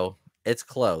 rewatchability, though, it's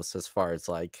close as far as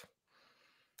like,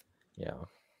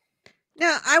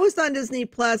 Now, I was on Disney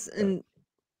Plus and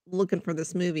looking for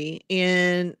this movie,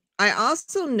 and I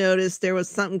also noticed there was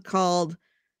something called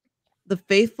The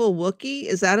Faithful Wookiee.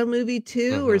 Is that a movie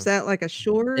too, or is that like a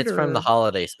short? it's from the or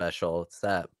holiday special. It's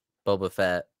that Boba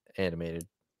Fett animated.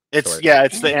 It's short.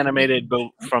 it's the animated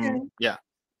boat Okay. from yeah.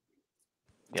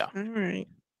 All right.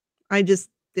 I just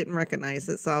didn't recognize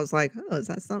it, so I was like, "Oh, is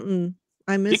that something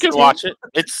I You missed?" can too? watch it.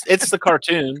 It's the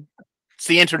cartoon. It's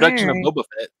the introduction Alright. of Boba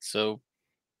Fett. So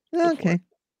look for Okay. it.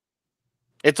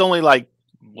 It's only like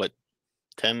what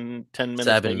 10 minutes,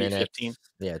 7 maybe minutes. 15.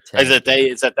 Yeah, 10.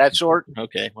 Is that short?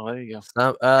 Okay, well there you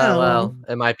go. Well,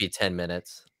 it might be 10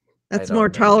 minutes. That's don't more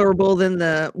remember. tolerable than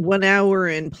the 1 hour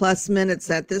and plus minutes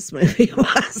that this movie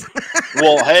was.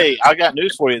 Well, hey, I got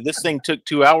news for you. This thing took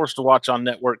 2 hours to watch on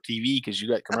network TV because you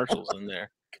got commercials in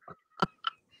there.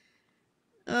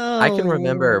 Oh, I can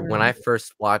remember when Lord. I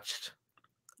first watched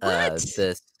What?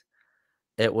 this.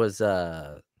 It was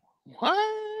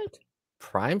What?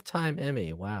 Primetime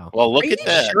Emmy. Wow. Well, look Are at you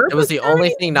that. sure It was about the only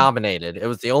that? thing nominated. It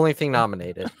was the only thing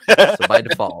nominated. So by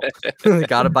default.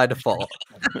 Got it by default.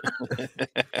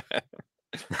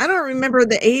 I don't remember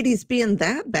the 80s being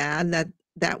that bad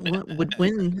that one would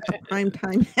win a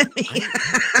primetime Emmy.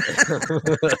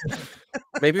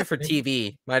 Maybe for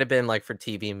TV. Might have been like for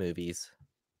TV movies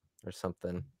or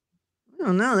something. I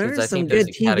don't know. There 'Cause were I some think there's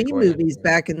good a TV category. movies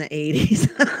back in the 80s.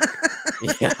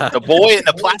 Yeah. The Boy in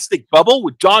the Plastic Bubble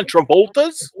with John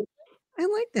Travolta's. I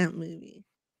like that movie.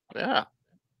 Yeah.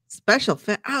 Special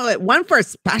effects. Oh, it won for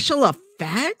special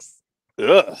effects?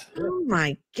 Ugh. Oh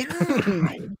my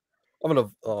God.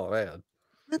 Oh man.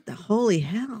 What the holy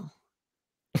hell?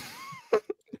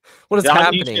 What is John,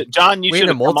 happening? John, you We should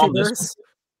in a have come on this.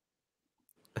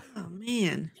 multiverse? Oh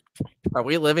man. Are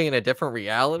we living in a different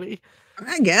reality?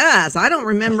 I guess. I don't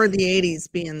remember the 80s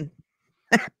being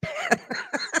that bad.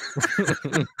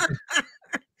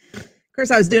 Of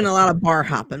course, I was doing a lot of bar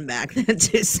hopping back then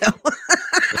too. So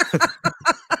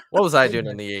What was I doing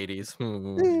in the 80s?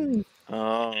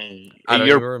 I don't even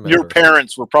Your remember.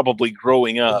 parents were probably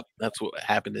growing up. That's what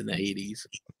happened in the 80s.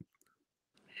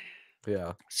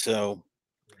 Yeah. So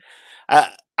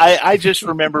I just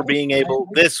remember being able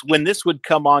when this would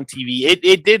come on TV,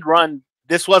 it did run.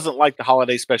 This wasn't like the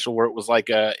holiday special where it was like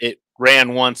it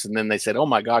ran once and then they said, "Oh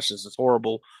my gosh, this is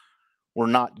horrible. We're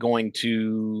not going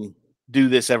to do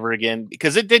this ever again,"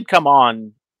 because it did come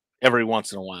on every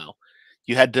once in a while.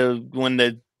 You had to, when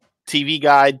the TV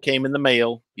guide came in the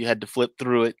mail, you had to flip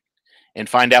through it and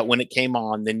find out when it came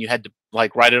on. Then you had to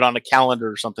like write it on a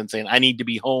calendar or something saying, "I need to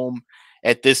be home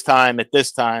at this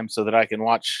time so that I can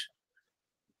watch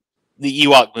the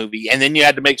Ewok movie." And then you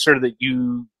had to make sure that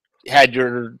you had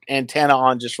your antenna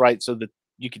on just right so that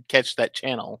you could catch that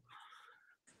channel.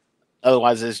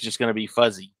 Otherwise, it's just going to be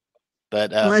fuzzy.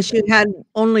 But unless you had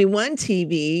only one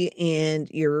TV and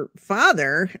your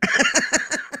father.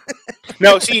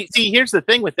 no, see, here's the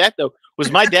thing with that though,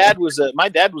 was my dad was a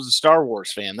Star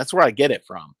Wars fan. That's where I get it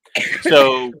from.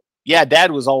 So yeah,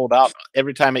 Dad was all about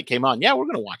every time it came on. Yeah, we're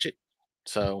gonna watch it.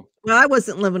 So Well, I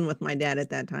wasn't living with my dad at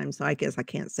that time, so I guess I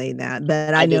can't say that.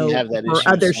 But I didn't know have that for issue.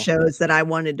 other So. shows that I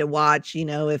wanted to watch,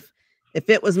 if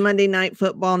it was Monday night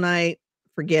football night,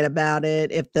 forget about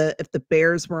it. If the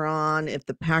Bears were on, if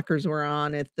the Packers were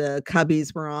on, if the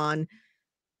Cubbies were on,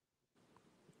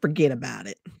 forget about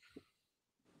it.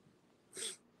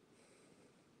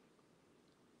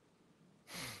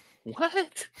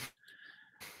 What?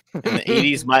 In the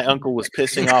 80s, my uncle was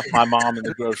pissing off my mom in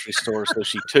the grocery store, so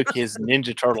she took his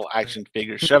Ninja Turtle action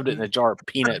figure, shoved it in a jar of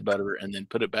peanut butter, and then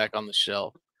put it back on the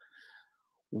shelf.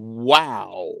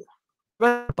 Wow.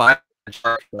 Buy a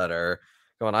jar of butter.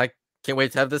 Going, I can't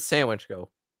wait to have this sandwich. Go,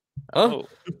 huh? Oh,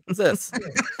 What's this?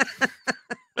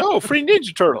 oh, free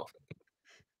Ninja Turtle.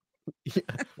 Yeah,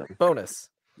 bonus.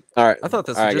 All right. I thought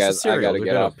this All was right, just a guys. I cereal. gotta We're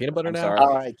get doing off. peanut butter I'm now. sorry.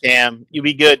 All right, Cam, you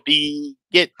be good.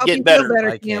 Get Hope you feel better. better,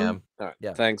 Bye, Cam. All right.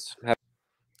 Yeah. Thanks.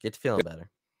 Get to feeling better.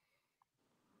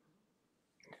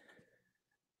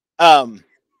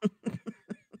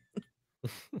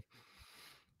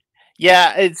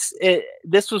 Yeah,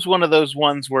 this was one of those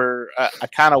ones where I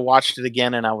kind of watched it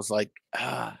again, and I was like,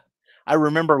 I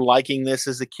remember liking this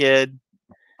as a kid,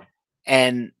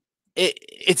 and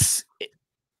it's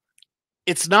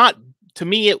not, to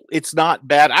me, it's not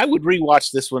bad. I would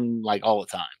rewatch this one like all the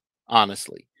time,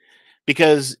 honestly,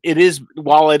 because it is,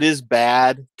 while it is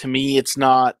bad, to me it's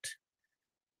not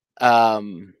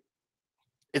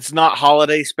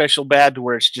holiday special bad to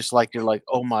where it's just like you're like,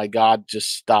 oh my god,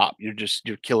 just stop, you're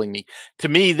killing me. To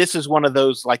me, this is one of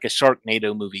those, like a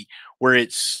Sharknado movie, where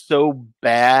it's so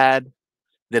bad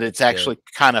that it's actually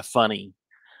kind of funny.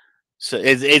 So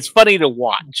it's funny to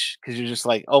watch because you're just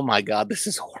like, oh my god, this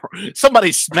is horrible.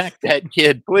 Somebody smack that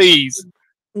kid, please.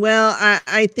 Well,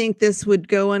 I think this would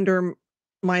go under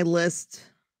my list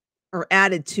or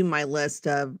added to my list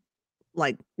of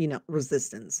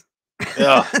Resistance.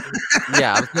 Ugh.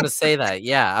 Yeah, I was gonna say that.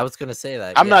 Yeah, I was gonna say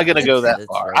that. I'm not Yeah, gonna go that it's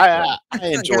far. right there. I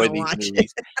enjoy gonna these watch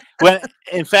movies. Well,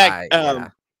 in fact, Yeah.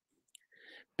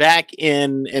 back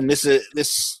in, and this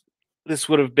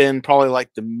would have been probably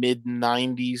like the mid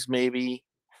 '90s, maybe.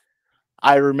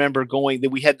 I remember going that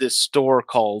we had this store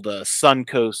called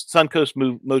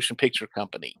Suncoast Motion Picture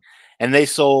Company, and they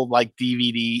sold like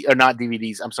DVD, or not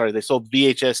DVDs. I'm sorry, they sold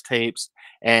VHS tapes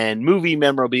and movie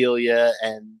memorabilia,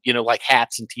 and like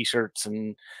hats and T-shirts,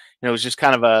 and it was just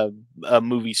kind of a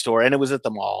movie store, and it was at the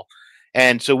mall.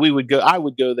 And so I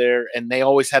would go there, and they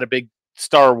always had a big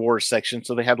Star Wars section,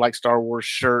 so they had like Star Wars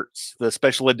shirts. The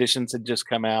special editions had just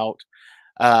come out.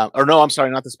 Or no, I'm sorry,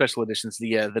 not the special editions.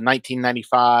 The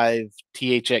 1995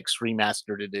 THX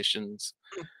remastered editions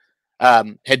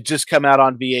had just come out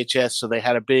on VHS, so they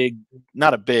had they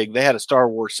had a Star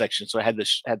Wars section. So I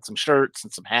had some shirts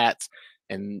and some hats,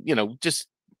 and just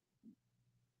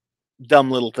dumb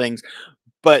little things.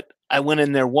 But I went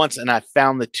in there once, and I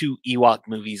found the 2 Ewok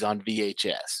movies on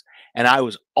VHS, and I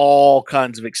was all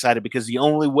kinds of excited because the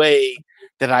only way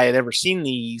that I had ever seen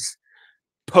these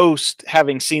post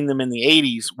having seen them in the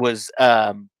 80s was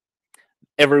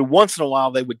every once in a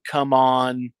while they would come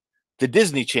on the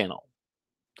Disney Channel.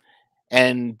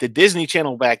 And the Disney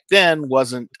Channel back then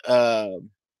wasn't there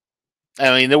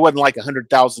wasn't like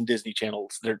 100,000 Disney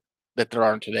channels that there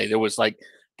aren't today. There was like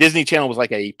Disney Channel was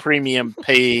like a premium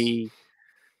pay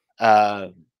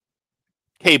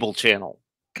cable channel.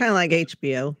 Kind of like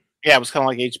HBO. Yeah, it was kind of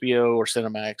like HBO or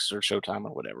Cinemax or Showtime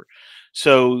or whatever.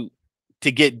 So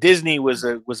to get Disney was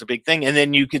a big thing. And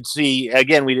then you could see,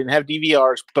 again, we didn't have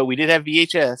DVRs, but we did have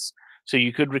VHS, so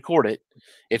you could record it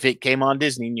if it came on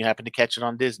Disney and you happened to catch it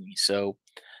on Disney. So,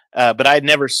 but I'd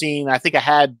never seen, I think I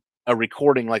had a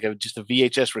recording, like just a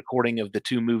VHS recording of the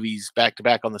 2 movies back to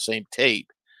back on the same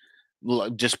tape,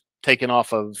 just taken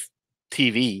off of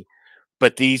TV.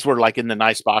 But these were like in the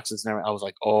nice boxes, and I was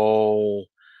like, oh,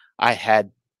 I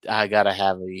gotta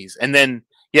have these. And then,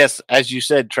 yes, as you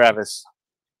said, Travis,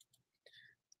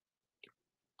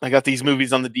 I got these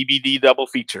movies on the DVD double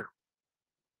feature,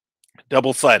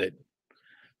 double-sided.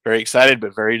 Very excited,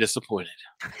 but very disappointed.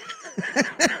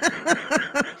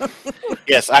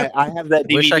 Yes, I have that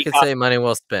DVD. Wish I could say money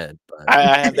well spent, but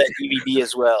I have that DVD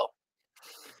as well.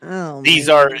 Oh, These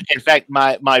man. are, in fact,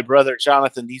 my brother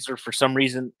Jonathan. These are, for some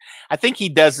reason, I think he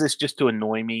does this just to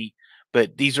annoy me,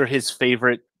 but these are his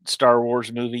favorite Star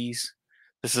Wars movies.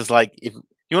 This is like, if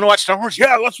you want to watch Star Wars,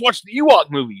 yeah, let's watch the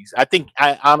Ewok movies.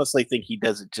 I honestly think he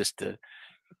does it just to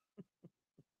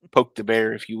poke the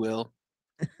bear, if you will.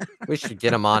 we should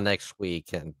get him on next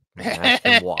week and ask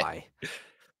him why.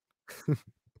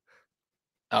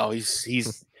 Oh,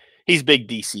 he's big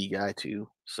DC guy too.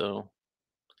 So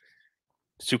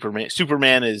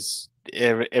Superman is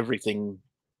everything.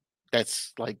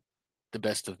 That's like the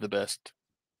best of the best.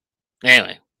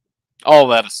 Anyway, all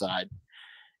that aside,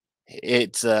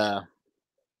 it's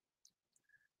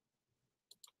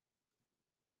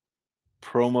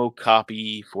promo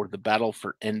copy for the Battle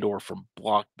for Endor from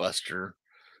Blockbuster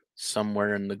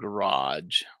somewhere in the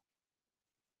garage.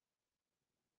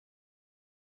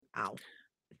 Ow.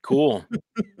 Cool.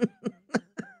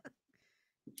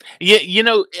 Yeah,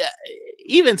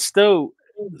 even still,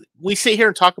 we sit here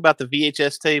and talk about the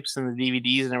VHS tapes and the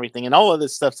DVDs and everything, and all of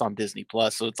this stuff's on Disney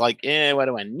Plus. So it's like, why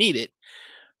do I need it?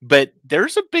 But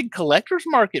there's a big collector's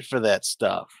market for that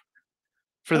stuff,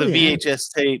 for the yeah.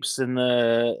 VHS tapes and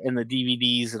the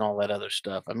DVDs and all that other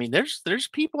stuff. I mean, there's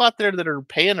people out there that are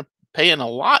paying a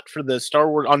lot for the Star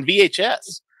Wars on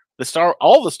VHS,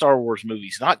 all the Star Wars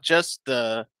movies, not just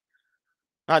the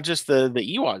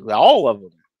Ewok, all of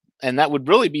them. And that would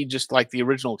really be just like the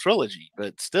original trilogy,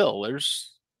 but still,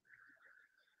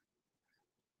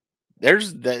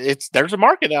 there's a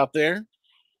market out there.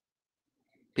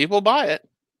 People buy it.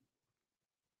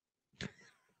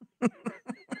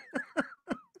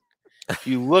 If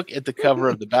you look at the cover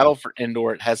of the Battle for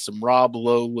Endor, it has some Rob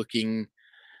Lowe looking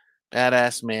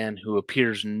badass man who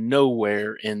appears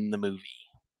nowhere in the movie.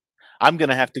 I'm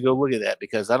gonna have to go look at that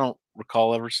because I don't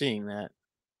recall ever seeing that.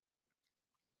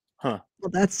 Huh. Well,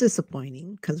 that's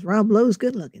disappointing because Rob Lowe's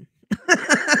good looking.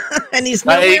 And he's He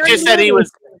nowhere just in said the he movie.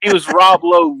 was Rob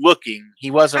Lowe looking.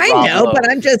 He wasn't. I Rob know, Lowe, but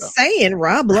I'm just so. saying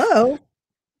Rob Lowe.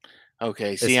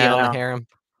 Okay, Is he on the harem?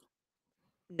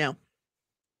 No.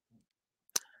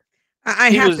 I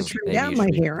He have to was- trim Maybe down you my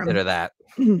should harem. consider that.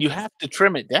 You have to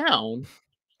trim it down Do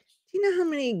you know how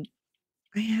many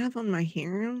I have on my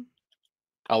harem?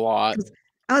 a lot.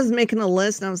 I was making a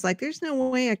list and I was like, there's no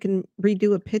way I can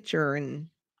redo a picture and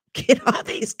get all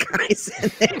these guys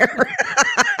in there.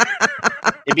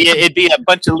 It'd be a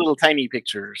bunch of little tiny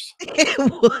pictures. It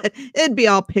would. It'd be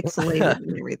all pixelated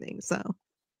and everything. So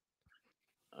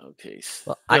Okay.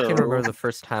 Well, I can so- remember the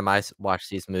first time I watched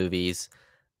these movies.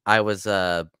 I was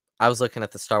looking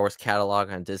at the Star Wars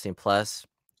catalog on Disney Plus,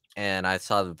 and I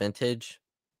saw the vintage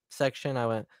section. I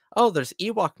went, "Oh, there's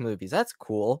Ewok movies. That's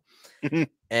cool."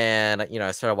 And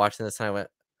I started watching this, and I went,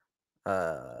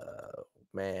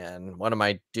 man, what am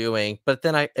I doing?" But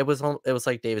then it was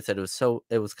like David said, it was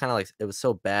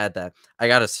so bad that I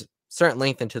got a certain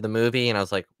length into the movie, and I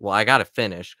was like, well, I got to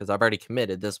finish because I've already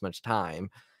committed this much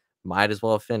time. Might as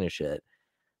well finish it.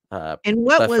 and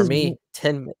what But was for me,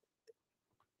 10.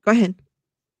 Go ahead.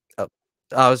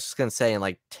 I was just gonna say, in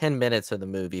like 10 minutes of the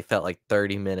movie felt like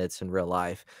 30 minutes in real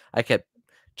life. I kept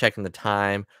checking the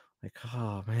time, like,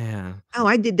 oh man. Oh,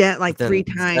 I did that like then 3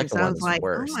 the times. second I one was is like, oh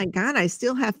worse. my God, I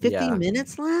still have 50 Yeah.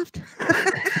 minutes left.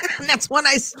 And that's when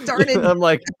I started I'm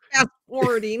like, fast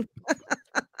forwarding.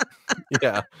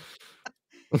 yeah.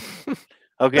 Okay,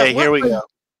 But what here we was- go.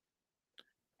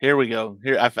 Here we go.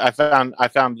 Here I found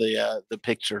the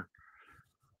picture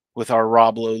with our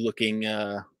Rob Lowe looking.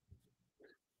 Is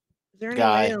there any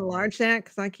guy. way to enlarge that?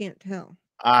 Because I can't tell.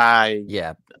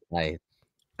 Yeah.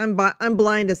 I'm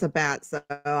blind as a bat, so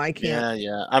I can't.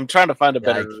 Yeah. I'm trying to find a I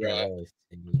better. can't really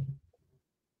see.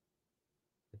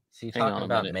 Is he Hang on talking a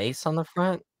about minute. Mace on the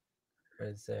front? Or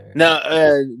is there? No,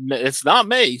 it's not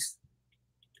Mace.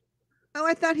 Oh,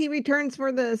 I thought he returns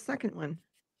for the second one.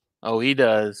 Oh, he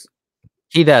does.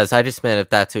 He does. I just meant if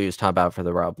that's who he was talking about for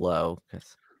the Rob Lowe.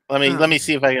 Let Oh. me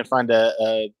see if I can find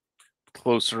a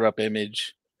closer up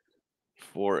image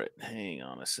for it. Hang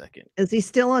on a second. Is he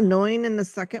still annoying in the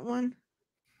second one?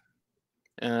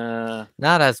 Uh,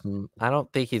 Not as. I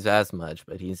don't think he's as much,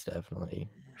 but he's definitely.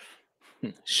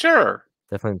 Sure.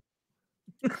 Definitely.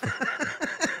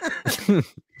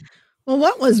 Well,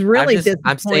 what was really disappointing?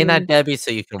 I'm saying that, Debbie,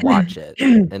 so you can watch it,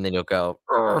 and then you'll go.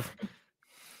 "Urgh."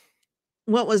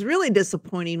 What was really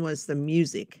disappointing was the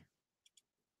music.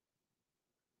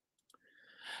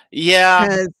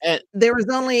 Yeah. Because there was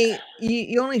only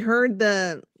you only heard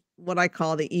the what I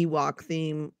call the Ewok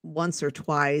theme once or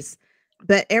twice,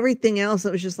 but everything else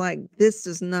it was just like this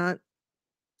does not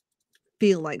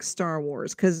feel like Star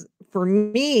Wars. Because for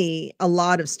me, a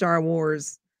lot of Star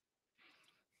Wars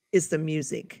is the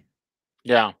music.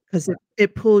 Yeah. Because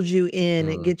it pulls you in,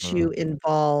 it gets you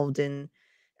involved and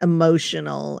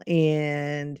emotional,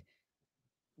 and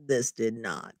this did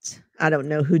not. I don't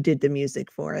know who did the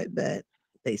music for it, but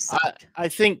they sucked. I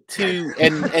think too,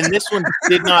 and this one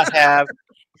did not have,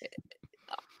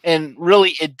 and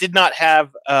really it did not have.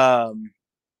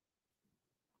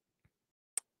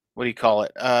 What do you call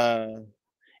it?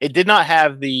 It did not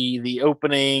have the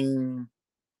opening.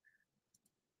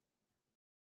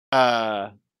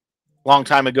 Long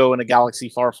time ago in a galaxy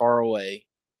far, far away.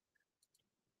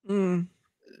 Mm.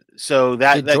 So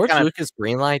that Did that George kind of Lucas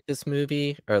greenlight this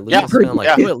movie or Yeah. Lucasfilm? Like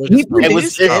Yeah. who at He Lucasfilm?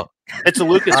 produced it. Oh, it's a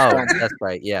Lucas oh, film. that's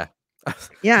right. Yeah,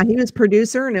 Yeah, he was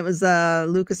producer, and it was a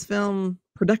Lucasfilm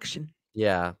production.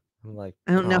 yeah. I'm like,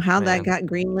 I don't know oh how that man. got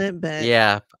greenlit, but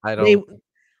Yeah, I they. don't.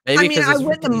 Maybe I mean, because I it's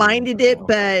wouldn't have Disney, minded I don't it, know.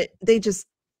 but they just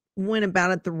went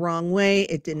about it the wrong way.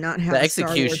 It did not have The a Star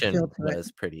Wars execution feel to it.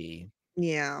 was pretty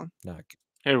Yeah. not good.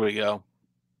 Here we go.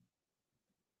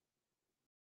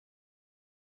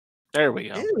 There we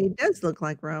go. Ooh, he does look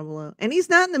like Rob Lowe. And he's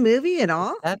not in the movie at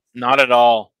all? That's Not at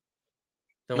all.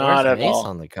 then Not where's at Mace all.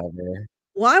 on the cover?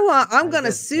 Well, I'm I going to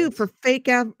guess sue Mace. for fake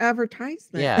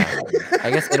advertisement. Yeah, I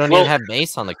guess they don't Well- even have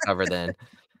Mace on the cover then.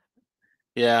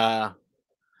 Yeah.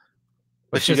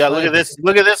 But Which you is got funny look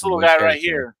at this little weird guy right character.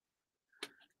 here.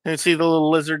 And see the little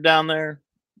lizard down there?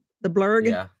 The blurg?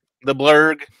 Yeah, The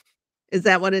blurg. Is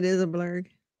that what it is, a blurg?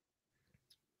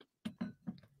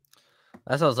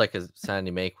 that sounds like a sound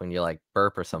you make when you like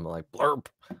burp or something, like blurp.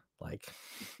 Like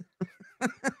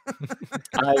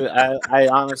I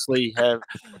honestly have.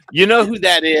 You know who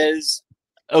that is?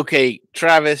 Okay,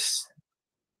 Travis.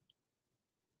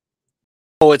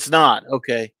 Oh, it's not.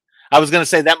 Okay. I was going to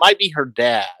say that might be her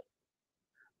dad.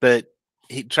 But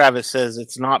Travis says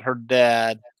it's not her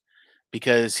dad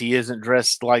because he isn't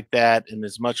dressed like that and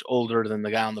is much older than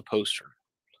the guy on the poster.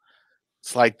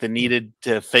 It's like the needed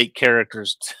to fake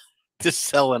characters to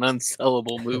sell an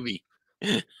unsellable movie.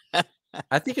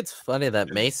 I think it's funny that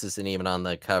Mace isn't even on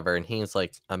the cover and he's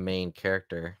like a main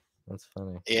character. That's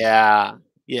funny. Yeah.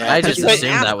 Yeah. I Because just he was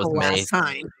assumed that Apple was last Mace.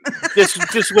 time.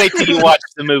 Just wait till you watch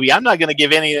the movie. I'm not going to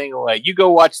give anything away. You go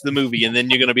watch the movie, and then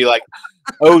you're going to be like,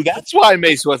 "Oh, that's why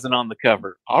Mace wasn't on the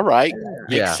cover." All right,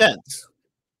 makes Yeah. sense.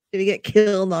 Did he get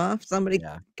killed off? Somebody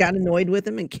Yeah. got annoyed with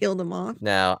him and killed him off?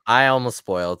 Now I almost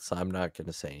spoiled, so I'm not going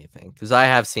to say anything because I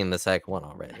have seen the second one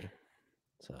already.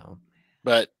 So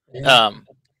But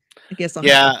I guess I'll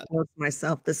Yeah. have to force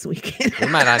myself this weekend. we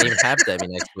might not even have Debbie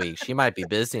next week. She might be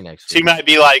busy next she week. might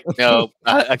be like, "No,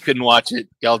 I couldn't watch it.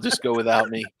 Y'all just go without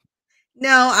me."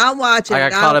 No, I'll watch it. I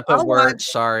got caught up at I'll work. watch-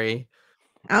 Sorry,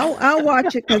 I'll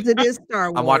watch it because it is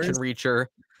Star Wars. I'm watching Reacher.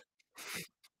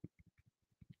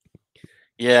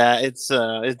 Yeah, it's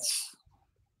the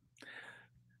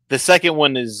second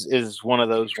one is one of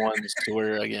those ones to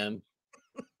where again.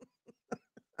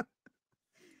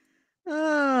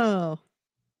 Oh,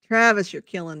 Travis, you're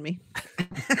killing me.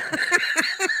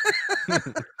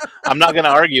 I'm not going to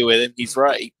argue with him. He's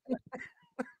right.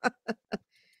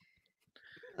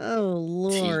 Oh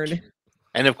Lord.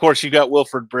 And of course, you got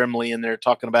Wilford Brimley in there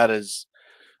talking about his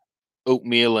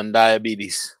oatmeal and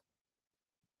diabetes.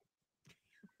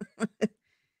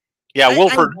 Yeah,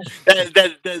 Wilford,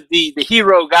 the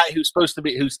hero guy who's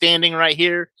standing right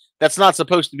here. That's not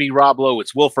supposed to be Rob Lowe.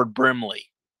 It's Wilford Brimley.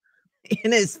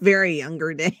 In his very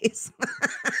younger days.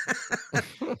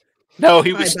 No,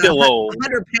 he was still old.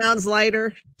 100 pounds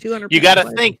lighter, 200 You got to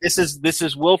pounds think this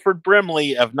is Wilford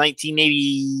Brimley of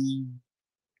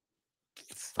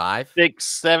 1985, 5.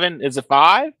 7. Is it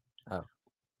 5? Oh.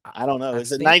 I don't know. I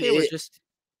Is it think they 90? were just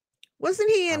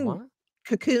Wasn't he I in want-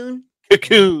 Cocoon?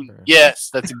 Cocoon. Yes,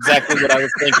 that's exactly what I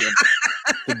was thinking.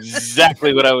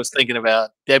 Exactly what I was thinking about.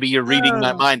 Debbie, you're reading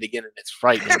my Oh. mind again, and it's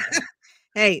frightening.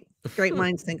 Hey, great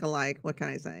minds think alike. What can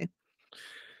I say?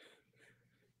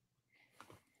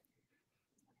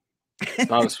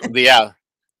 Yeah.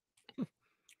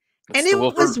 And it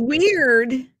was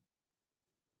weird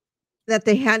that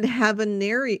they had to have a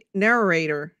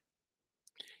narrator.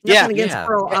 Yeah, Nothing against yeah,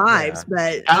 Pearl yeah. Ives,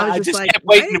 but I was I just, just like, kept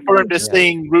why waiting did for him they to do that?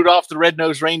 sing Rudolph the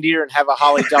Red-Nosed Reindeer and have a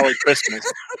holly jolly Christmas.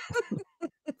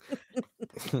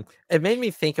 It made me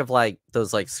think of like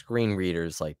those like screen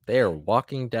readers, like they're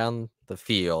walking down the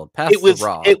field past It was the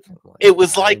rock. it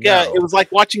was I like know. it was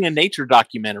like watching a nature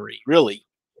documentary, really.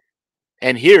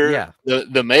 And here, Yeah.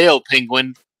 the male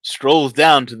penguin strolls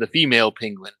down to the female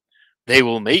penguin. They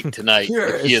will mate tonight Here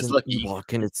if he is is an lucky.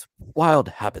 Ewok in its wild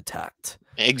habitat.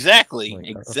 Exactly, Like,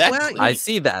 exactly. Well, I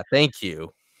see that. Thank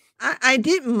you. I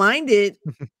didn't mind it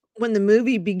when the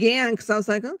movie began because I was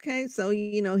like, okay, so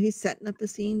he's setting up the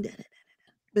scene.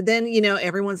 But then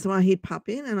every once in a while he'd pop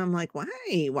in, and I'm like, why?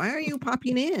 Why are you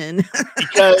popping in?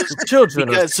 Because The children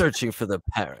are Because- searching for the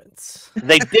parents.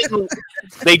 they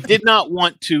did not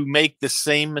want to make the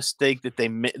same mistake that they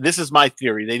made. This is my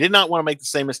theory. They did not want to make the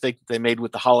same mistake that they made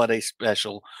with the holiday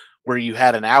special, where you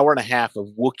had an hour and a half of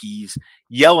Wookiees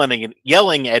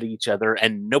yelling at each other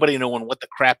and nobody knowing what the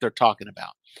crap they're talking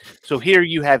about. So here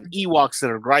you have Ewoks that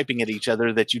are griping at each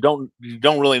other that you don't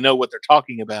really know what they're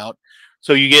talking about.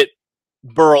 So you get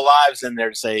Burl Ives in there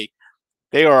to say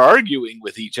they are arguing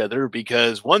with each other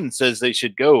because one says they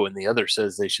should go and the other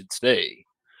says they should stay.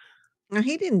 No,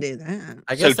 he didn't do that.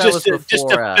 I So guess that was just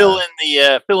to before.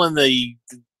 fill in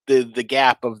the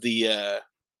gap of the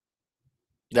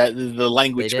they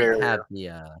language didn't barrier. have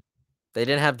they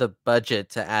didn't have the budget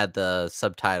to add the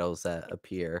subtitles that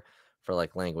appear for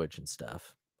like language and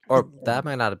stuff, or that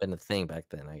might not have been a thing back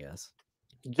then. I guess.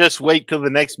 Just wait till the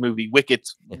next movie. Wicket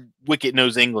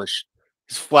knows English.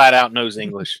 Just flat out knows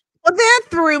English. Well, that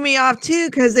threw me off too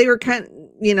because they were kind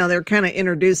of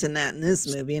introducing that in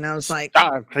this movie, and I was like,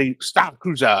 Stop,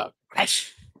 cruiser.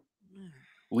 Crash.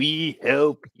 We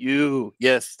help you.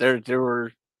 Yes, there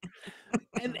were,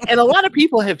 and a lot of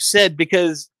people have said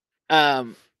because I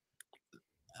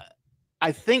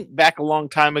think back a long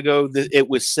time ago that it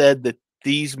was said that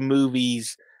these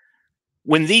movies,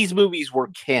 when these movies were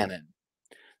canon,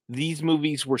 these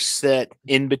movies were set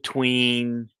in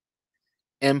between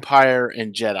Empire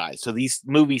and Jedi. So these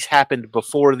movies happened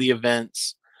before the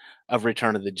events of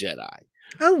Return of the Jedi.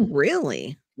 "Oh,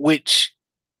 really?" Which,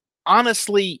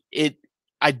 honestly,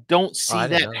 I don't see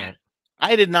that.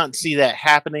 I did not see that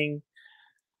happening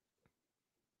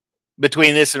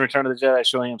between this and Return of the Jedi,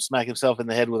 showing him smack himself in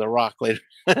the head with a rock later.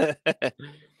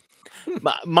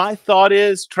 my thought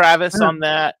is, Travis, on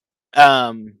that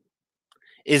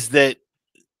is that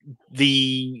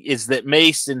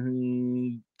Mace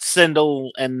and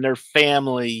Sindel and their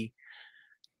family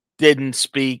didn't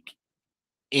speak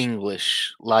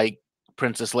English like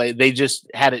Princess Leia. They just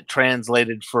had it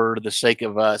translated for the sake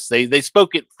of us. They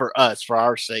spoke it for us, for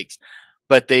our sakes,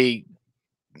 but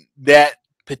that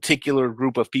particular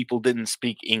group of people didn't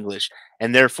speak English,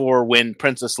 and therefore when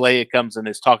Princess Leia comes and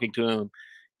is talking to him,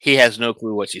 he has no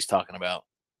clue what she's talking about.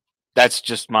 That's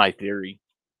just my theory.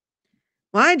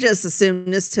 Well, I just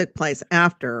assumed this took place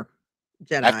after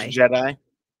Jedi. After Jedi?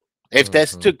 If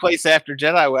this took place after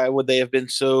Jedi, why would they have been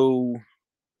so...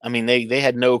 I mean, they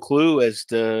had no clue as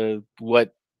to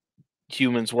what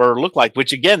humans looked like,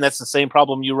 which, again, that's the same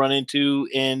problem you run into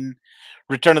in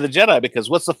Return of the Jedi, because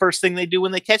what's the first thing they do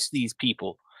when they catch these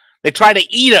people? They try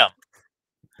to eat them.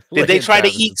 Did they try to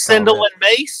eat Sindel and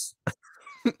Mace?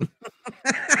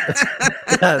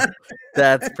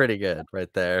 That's pretty good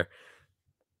right there.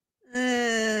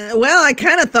 Well, I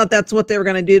kind of thought that's what they were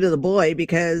going to do to the boy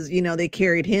because, they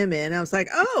carried him in. I was like,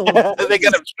 oh. They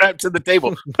got him strapped to the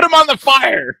table. Put him on the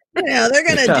fire. Yeah, they're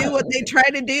going to do what they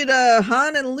tried to do to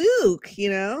Han and Luke,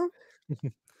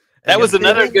 That was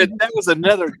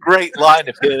another great line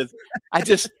of his.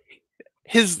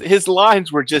 His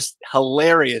lines were just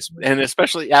hilarious. And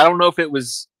especially, I don't know if it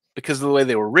was because of the way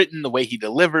they were written, the way he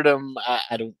delivered them.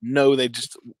 I don't know.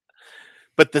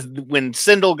 But when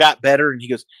Sindel got better and he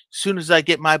goes, as soon as I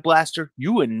get my blaster,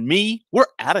 you and me, we're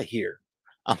out of here.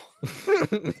 Why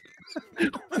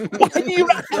do you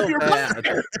not have your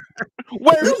blaster?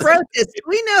 Who wrote this? Do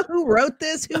we know who wrote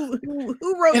this? Who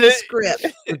wrote the script?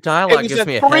 The dialogue gives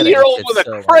me a headache. 3-year-old with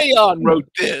a crayon wrote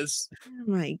this. Oh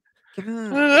my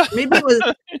god! Maybe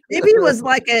it was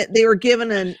like they were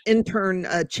giving an intern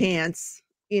a chance.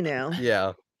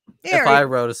 Yeah. If I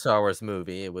wrote a Star Wars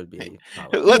movie, it would be.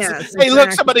 Look,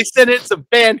 somebody sent in some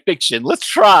fan fiction. Let's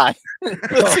try.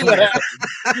 Let's see what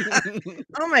happens.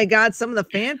 Oh my god, some of the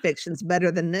fan fiction's better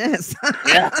than this.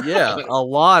 Yeah, a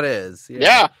lot is.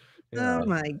 Yeah. Oh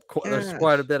my god. There's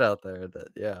quite a bit out there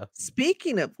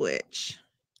Speaking of which,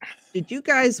 did you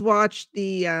guys watch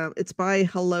the it's by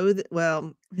Hello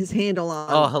his handle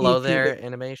on Hello YouTube, There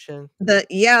animation?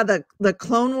 The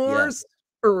Clone Wars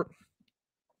or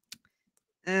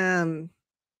the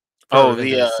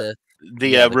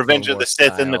Revenge of the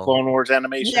Sith and the Clone Wars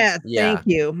animation. Yeah, thank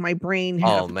you. My brain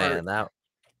had man, that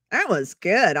was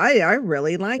good. I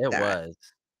really liked that.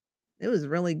 It was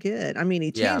really good. I mean,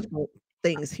 he changed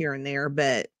things here and there,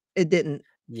 but it didn't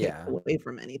take away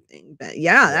from anything. But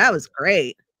that was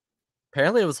great.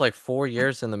 Apparently it was like 4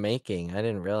 years in the making. I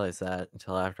didn't realize that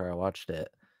until after I watched it.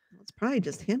 It's probably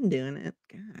just him doing it.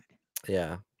 God.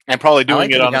 Yeah. And probably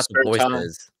doing it on his spare time.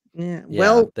 Yeah.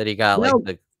 That he got like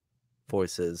the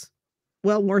voices.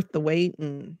 Well worth the wait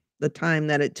and the time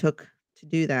that it took to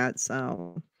do that.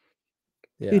 So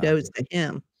kudos to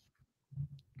him.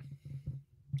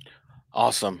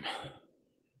 Awesome.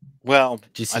 Well,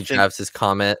 did you see Travis's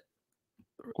comment?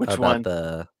 Which about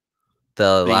one?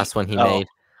 The last one he made.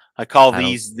 I call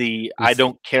these the I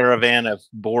don't caravan of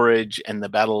Borage and the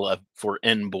battle for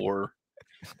Endor.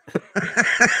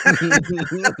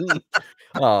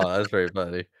 Oh, that's very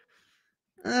funny.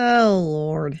 Oh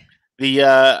Lord.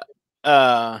 The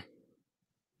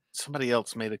somebody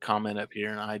else made a comment up here,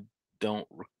 and I don't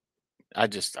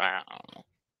know.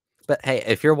 But hey,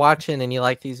 if you're watching and you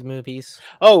like these movies,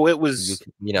 it was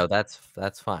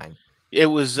that's fine. It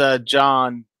was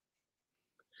John.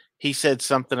 He said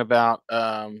something about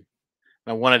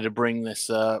I wanted to bring this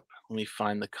up. Let me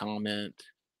find the comment.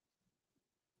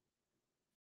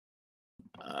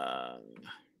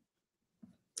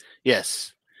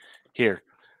 Yes, here.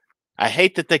 I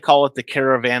hate that they call it the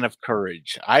Caravan of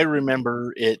Courage. I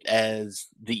remember it as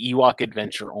the Ewok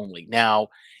Adventure only. Now,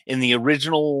 in the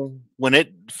original, when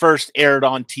it first aired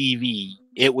on TV,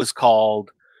 it was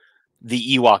called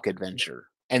the Ewok Adventure.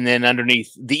 And then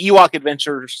underneath the Ewok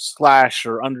Adventure /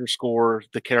 or underscore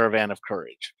the Caravan of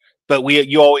Courage. But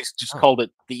you always just called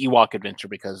it the Ewok Adventure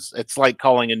because it's like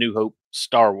calling A New Hope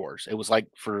Star Wars. It was like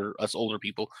for us older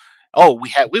people. Oh,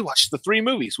 we watched the 3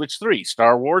 movies. Which 3?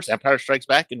 Star Wars, Empire Strikes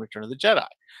Back, and Return of the Jedi.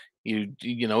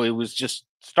 You know, it was just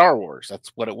Star Wars.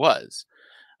 That's what it was.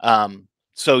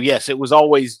 So yes, it was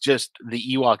always just the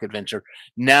Ewok Adventure.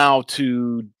 Now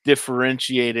to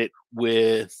differentiate it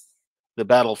with the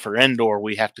Battle for Endor,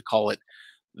 we have to call it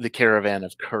the Caravan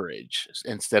of Courage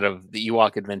instead of the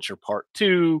Ewok Adventure Part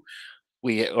 2.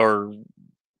 We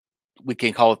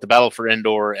can call it the Battle for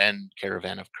Endor and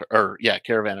Caravan of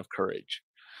Courage,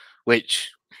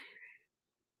 which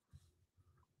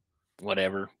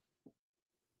whatever.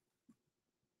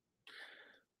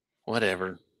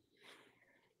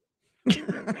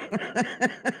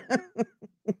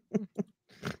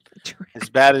 As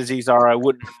bad as these are, I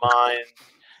wouldn't mind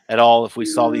at all if we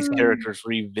saw these characters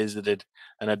revisited,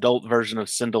 an adult version of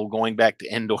Sindel going back to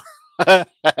Endor.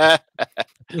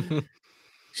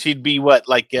 She'd be what,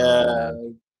 like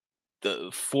the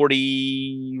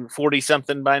 40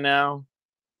 something by now?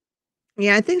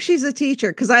 Yeah, I think she's a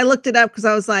teacher because I looked it up because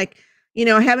I was like, you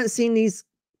know, I haven't seen these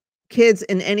kids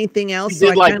in anything else. She So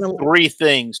did I like kind of 2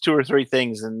 or 3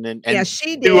 things, and yeah,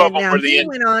 she 2 of did. them Now were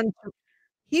the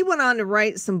he went on to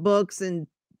write some books and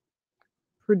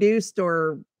produced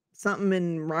or something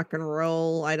in rock and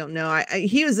roll. I don't know.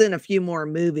 He was in a few more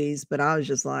movies, but I was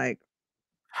just like,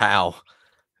 How?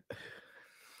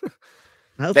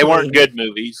 They weren't good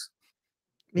movies.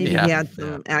 Maybe Yeah, he had yeah.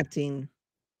 some acting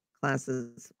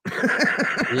classes.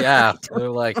 Yeah, they're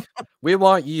like, we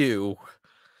want you.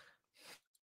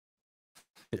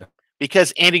 Yeah.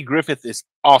 Because Andy Griffith is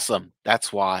awesome.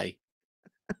 That's why.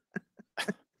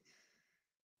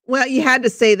 Well, you had to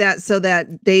say that so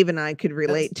that Dave and I could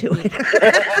relate to it.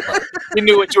 We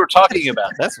knew what you were talking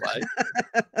about. That's why.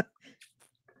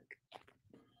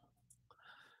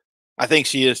 I think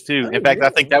she is too. In fact, I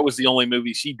think that was the only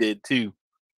movie she did too,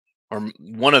 or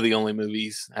one of the only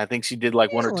movies. I think she did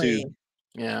like 1 or 2. Really?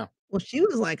 Yeah. Well, she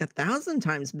was like 1,000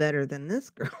 times better than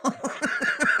this girl.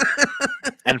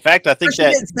 In fact, I think she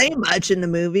didn't say much in the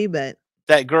movie, but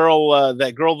that girl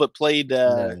that played,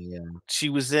 Yeah. she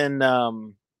was in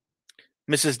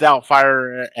Mrs.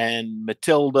 Doubtfire and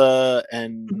Matilda,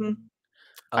 and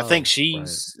I think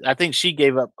I think she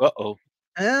gave up. Oh,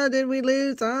 did we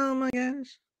lose? Oh my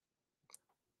gosh.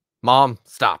 Mom,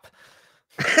 stop.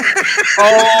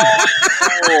 Oh.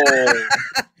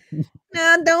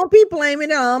 Now, don't be blaming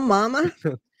it on Mama.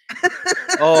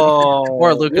 Oh,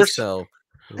 Or Lucasfilm.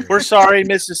 We're sorry,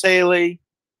 Mrs. Haley.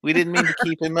 We didn't mean to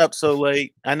keep him up so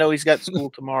late. I know he's got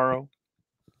school tomorrow.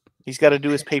 He's got to do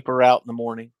his paper route in the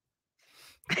morning.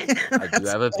 I do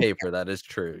have a paper. That is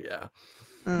true. Yeah.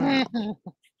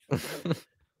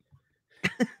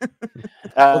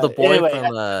 Well, the boy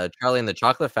from Charlie and the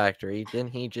Chocolate Factory,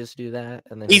 didn't he just do that?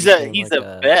 And then he's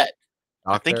a vet.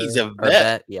 I think he's a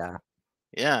vet. Yeah.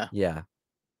 Yeah. Yeah.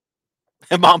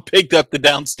 And Mom picked up the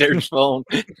downstairs phone.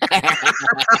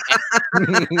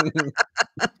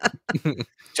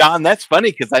 John, that's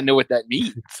funny because I know what that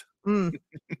means.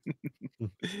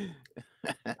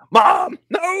 Mom,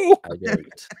 no. I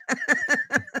don't.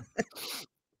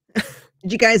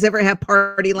 Did you guys ever have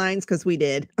party lines? Because we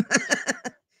did.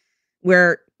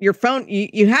 Where your phone,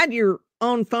 you had your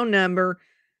own phone number,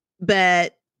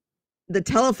 but the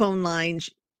telephone lines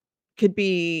could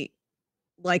be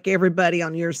like everybody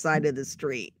on your side of the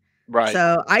street. Right.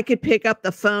 So I could pick up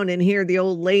the phone and hear the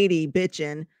old lady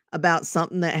bitching about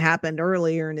something that happened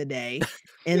earlier in the day.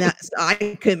 And that's, I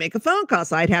couldn't make a phone call.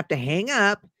 So I'd have to hang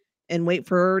up and wait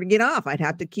for her to get off. I'd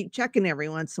have to keep checking every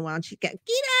once in a while. And she'd get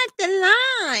off the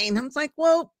line. I was like,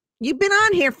 well, you've been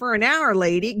on here for an hour,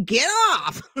 lady. Get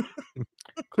off.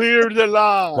 Clear the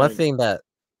line.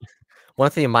 One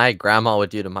thing my grandma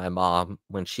would do to my mom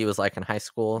when she was like in high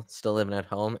school, still living at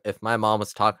home, if my mom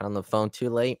was talking on the phone too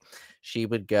late, she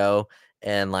would go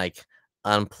and like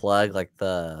unplug like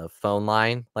the phone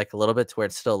line like a little bit to where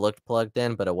it still looked plugged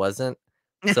in, but it wasn't.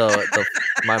 So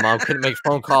my mom couldn't make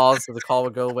phone calls, so the call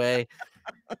would go away.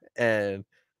 And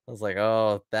I was like,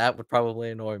 oh, that would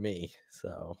probably annoy me.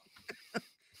 So,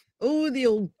 oh, the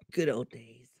old good old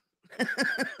days.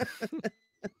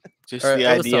 Just Or the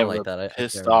it was idea something of like a that. I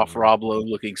pissed can't off remember. Rob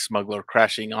Lowe-looking smuggler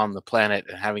crashing on the planet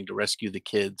and having to rescue the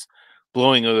kids,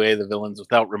 blowing away the villains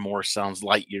without remorse sounds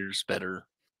light years better.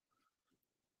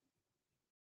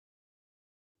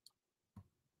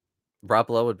 Rob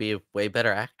Lowe would be a way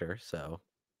better actor. So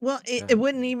Well, it, yeah. it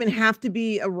wouldn't even have to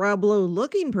be a Rob Lowe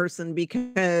looking person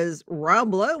because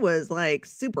Rob Lowe was like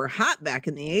super hot back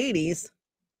in the 80s.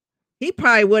 He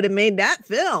probably would have made that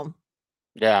film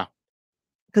Yeah.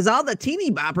 because all the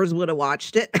teeny boppers would have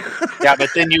watched it. Yeah, but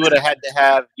then you would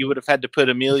have had to put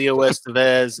Emilio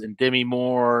Estevez and Demi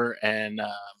Moore and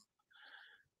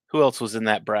who else was in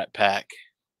that Brat Pack?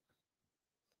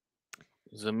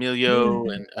 It was Emilio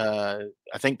and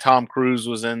I think Tom Cruise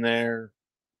was in there.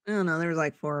 I don't know. There was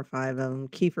like 4 or 5 of them.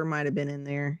 Kiefer might have been in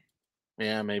there.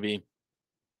 Yeah, maybe.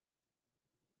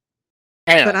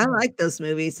 But Anyway, I like those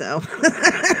movies, so.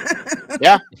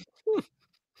 yeah.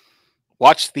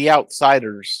 Watch The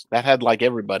Outsiders. That had like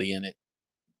everybody in it.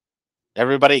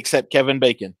 Everybody except Kevin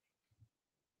Bacon.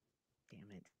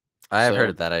 Damn it. I have So- heard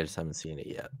of that. I just haven't seen it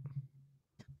yet.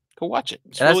 Go watch it.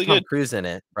 It's It has really Tom good. Cruise in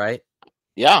it, right?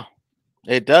 Yeah,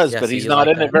 it does, Yeah, but so he's you not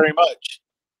like in it that? very much.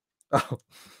 Oh,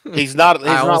 He's not. He's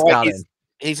I not almost like got in.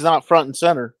 he's not front and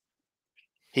center.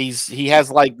 He has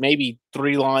like maybe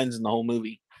 3 lines in the whole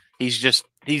movie. He's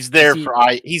there he- for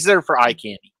eye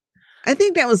candy. I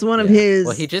think that was one of Yeah. his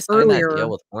Well, he just signed that earlier.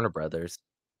 deal with Warner Brothers.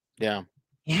 Yeah.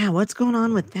 Yeah, what's going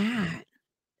on with that?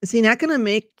 Is he not going to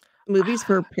make movies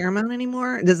for Paramount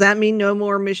anymore? Does that mean no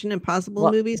more Mission Impossible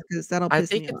Well, movies? Because that'll I piss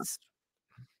think me off. it's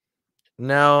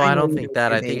no, I I know don't you think don't that.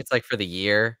 care, I think Dave. it's like for the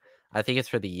year. I think it's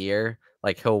for the year.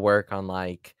 Like he'll work on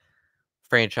like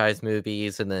franchise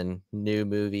movies and then new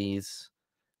movies.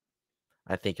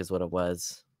 I think is what it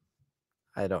was.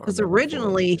 I don't Because remember fully.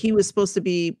 originally he was supposed to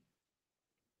be.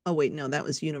 Oh wait, no, that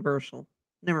was Universal.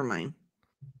 Never mind.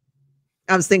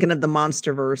 I was thinking of the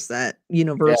MonsterVerse that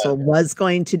Universal was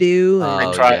going to do. And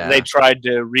Oh, They yeah. tried to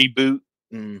reboot.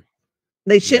 And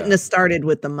they shouldn't Yeah. have started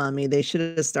with the Mummy. They should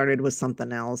have started with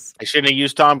something else. they shouldn't have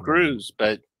used Tom Cruise,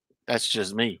 but that's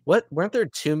just me. What weren't there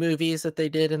 2 movies that they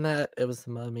did in that? It was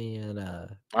the Mummy and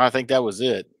I think that was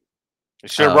it. They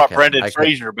should have Oh, brought okay. Brendan I could-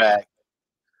 Fraser back.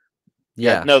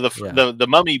 yeah. No, yeah. the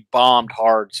Mummy bombed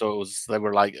hard, so they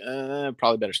were like,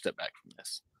 probably better step back from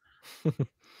this.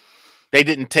 They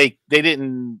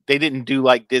didn't do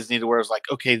like Disney to where it was like,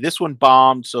 okay, this one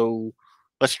bombed, so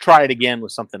let's try it again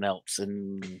with something else.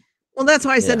 And Well, that's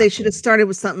why I said Yeah. they should have started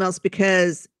with something else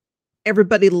because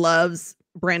everybody loves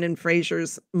Brandon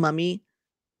Fraser's Mummy.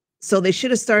 So they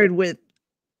should have started with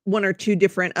 1 or 2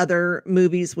 different other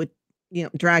movies with,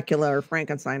 Dracula or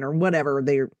Frankenstein or whatever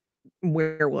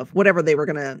werewolf, whatever they were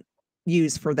going to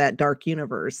use for that dark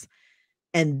universe.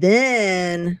 And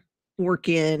then work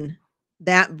in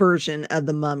that version of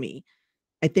the Mummy.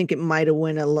 I think it might have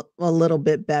went a little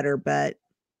bit better, but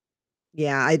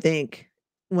yeah, I think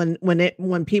when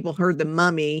people heard the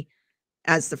Mummy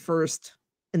as the first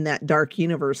in that dark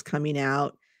universe coming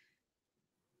out,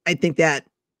 I think that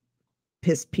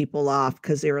pissed people off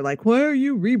because they were like, "Why are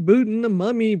you rebooting the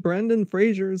Mummy? Brendan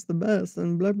Fraser is the best,"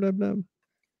 and blah blah blah.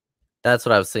 That's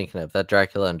what I was thinking of. That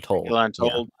Dracula Untold. Dracula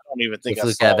Untold. Yeah. I don't even think With I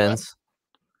Luke saw Evans.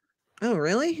 Oh,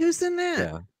 really? Who's in that?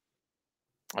 Yeah. that.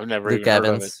 I've never Luke even heard of it.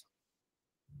 Evans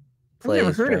I've never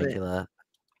plays heard of it. Dracula.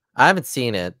 I haven't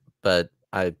seen it, but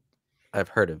I've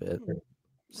heard of it.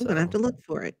 I'm gonna have to look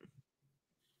for it.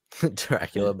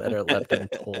 Dracula better left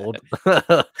untold.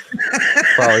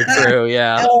 Probably true,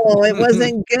 yeah. Oh, it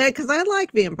wasn't good because I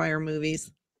like vampire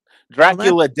movies.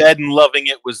 Dracula Dead and Loving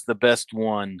It was the best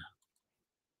one.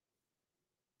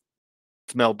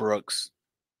 It's Mel Brooks.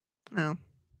 Oh,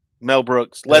 Mel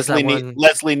Brooks, There's that Leslie one-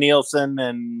 Leslie Nielsen,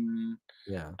 and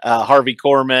Yeah. Harvey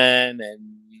Korman,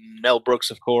 and Mel Brooks,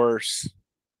 of course.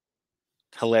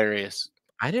 Hilarious.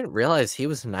 I didn't realize he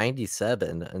was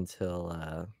 97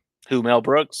 until Who, Mel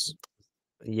Brooks?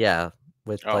 yeah,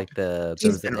 with Oh. like the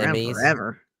he's those been around Emmys.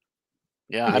 forever.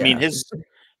 Yeah, I mean Yeah.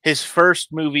 his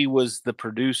first movie was The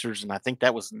Producers, and I think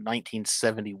that was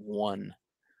 1971.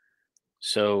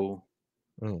 So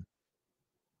Mm.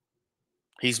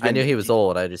 he's I been. knew he was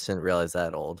old. I just didn't realize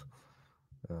that old.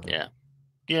 Yeah,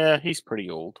 yeah, he's pretty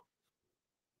old.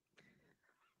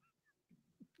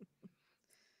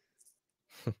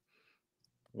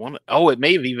 It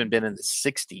may have even been in the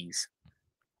 60s.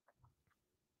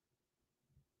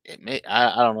 It may.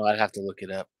 I don't know. I'd have to look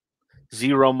it up.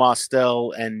 Zero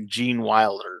Mostel and Gene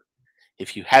Wilder.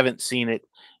 If you haven't seen it,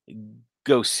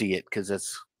 go see it because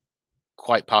that's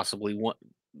quite possibly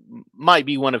might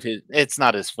be one of his. It's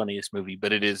not his funniest movie,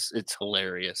 but it's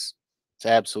hilarious. It's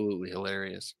absolutely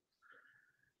hilarious.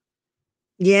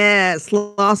 Yes,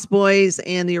 Lost Boys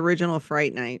and the original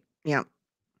Fright Night. Yeah,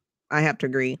 I have to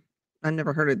agree. I've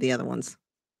never heard of the other ones.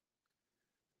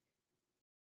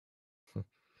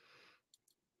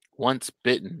 Once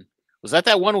Bitten. Was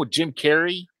that one with Jim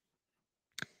Carrey?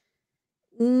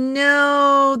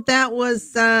 No, that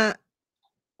was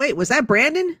wait, was that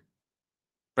Brandon?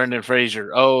 Brendan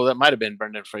Fraser. Oh, that might have been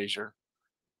Brendan Fraser.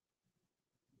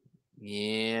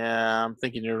 Yeah, I'm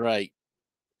thinking you're right.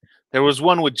 There was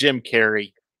one with Jim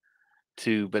Carrey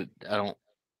too, but I don't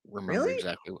remember Really?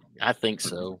 exactly. I think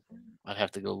so. I'd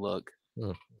have to go look.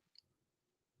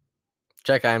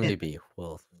 Check IMDb.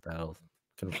 That'll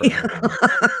confirm.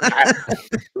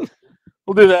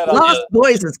 We'll do that. Lost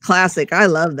Boys is classic. I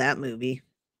love that movie.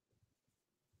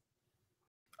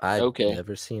 I've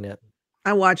never seen it.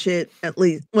 I watch it at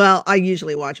least. Well, I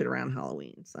usually watch it around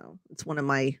Halloween, so it's one of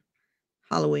my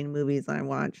Halloween movies I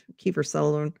watch. Kiefer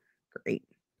Sutherland, great.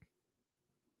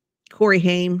 Corey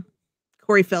Haim,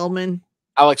 Corey Feldman,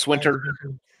 Alex Winter.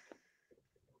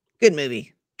 Good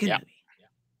movie. Good Yeah. movie.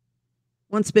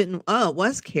 Once Bitten. Oh, it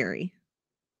was Carrie.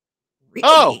 Really?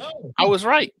 Oh, I was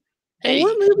right. Hey.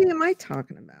 What movie am I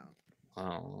talking about?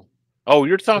 Oh,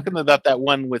 you're talking about that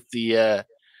one with the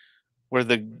where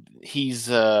he's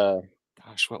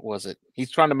gosh, what was it?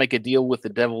 He's trying to make a deal with the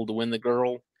devil to win the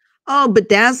girl. Oh,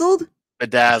 Bedazzled?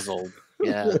 Bedazzled.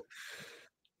 Yeah.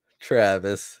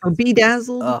 Travis. Or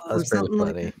Bedazzled? Oh, or that's very something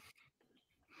funny.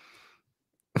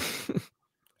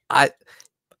 Like that.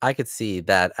 I could see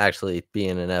that actually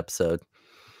being an episode.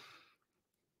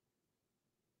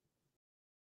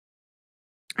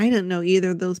 I didn't know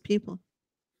either of those people.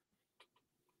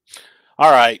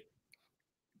 All right.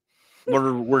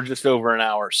 We're just over an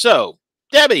hour. So,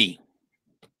 Debbie,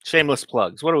 shameless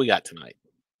plugs. What do we got tonight?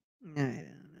 I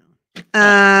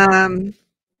don't know.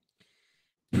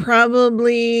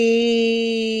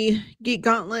 Probably Geek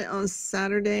Gauntlet on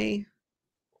Saturday.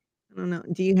 I don't know.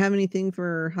 Do you have anything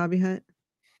for Hobby Hut?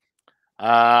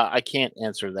 I can't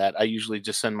answer that. I usually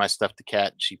just send my stuff to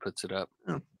Kat and she puts it up.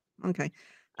 Oh, okay.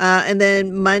 And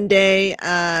then Monday,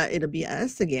 it'll be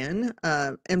us again.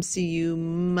 MCU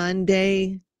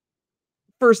Monday.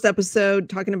 First episode,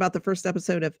 talking about the first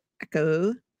episode of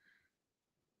Echo.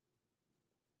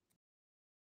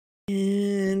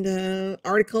 And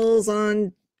articles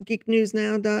on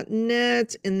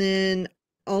geeknewsnow.net, and then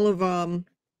all of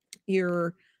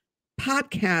your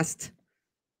podcast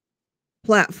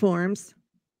platforms.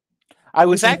 I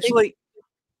was actually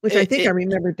I think I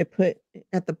remembered to put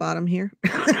at the bottom here.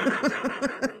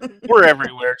 We're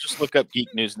everywhere. Just look up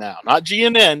Geek News Now. Not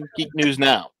GNN, Geek News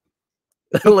Now.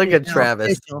 Look at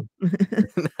Travis.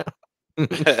 An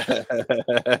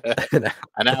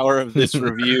hour of this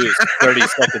review is 30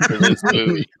 seconds of this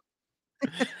movie.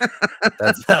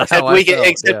 That's except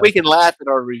we can laugh at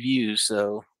our reviews.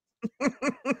 So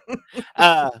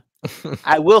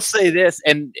I will say this,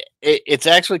 and it's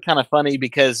actually kind of funny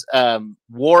because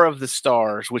War of the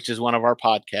Stars, which is one of our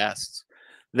podcasts,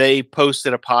 they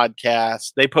posted a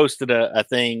podcast. They posted a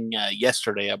thing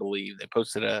yesterday, I believe. They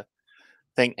posted a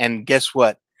thing, and guess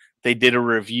what? They did a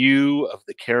review of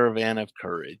the Caravan of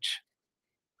Courage.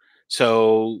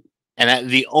 So, and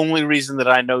the only reason that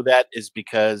I know that is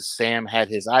because Sam had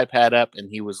his iPad up and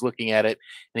he was looking at it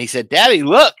and he said, "Daddy,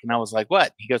 look." And I was like,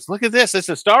 "What?" He goes, "Look at this. It's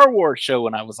a Star Wars show."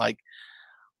 And I was like,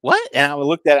 "What?" And I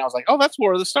looked at it. I was like, "Oh, that's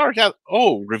War of the Stars."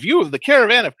 Oh, review of the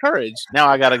Caravan of Courage. Now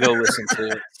I got to go listen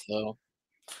to it. So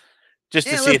just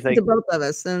to see if they, to both of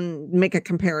us and make a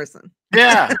comparison.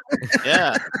 Yeah.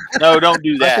 No, don't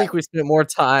do that. I think we spent more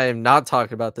time not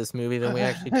talking about this movie than we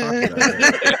actually talked about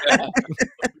it.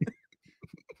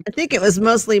 I think it was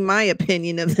mostly my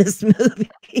opinion of this movie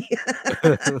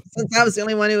since I was the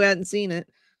only one who hadn't seen it.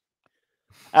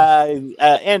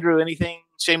 Andrew, anything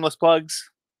shameless plugs?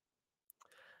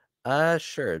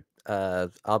 Sure.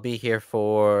 I'll be here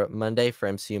for Monday for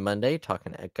MCU Monday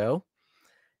talking Echo,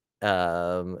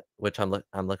 which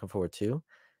I'm looking forward to,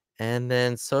 and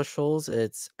then socials.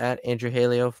 It's at Andrew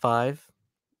Haleo 5.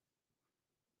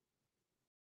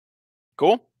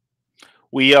 Cool.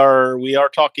 We are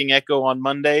talking Echo on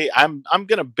Monday. I'm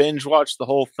gonna binge watch the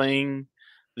whole thing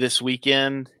this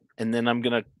weekend, and then I'm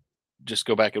gonna just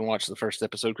go back and watch the first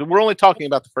episode because we're only talking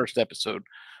about the first episode,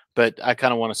 but I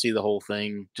kind of want to see the whole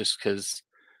thing just because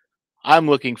I'm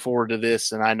looking forward to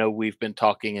this, and I know we've been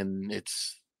talking, and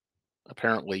it's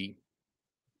apparently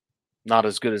not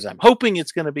as good as I'm hoping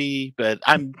it's going to be, but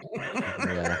I'm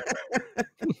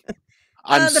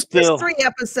the still first 3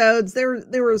 episodes.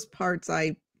 There was parts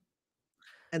I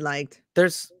liked.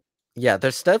 There's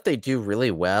stuff they do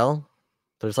really well.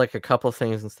 There's like a couple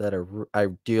things that I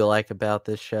do like about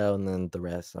this show, and then the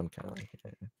rest I'm kind of like.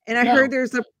 And I heard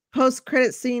there's a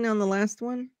post-credit scene on the last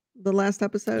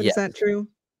episode. Yes. Is that true?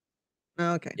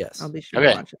 Okay. Yes. I'll be sure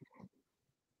Okay. to watch it.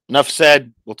 Enough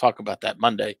said. We'll talk about that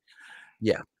Monday.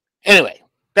 Yeah. Anyway,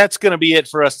 that's going to be it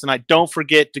for us tonight. Don't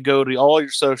forget to go to all your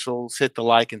socials, hit the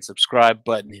like and subscribe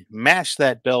button, mash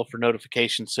that bell for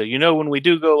notifications so you know when we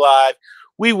do go live.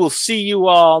 We will see you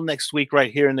all next week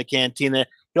right here in the cantina.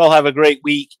 Y'all have a great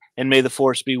week, and may the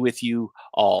force be with you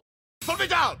all. Put me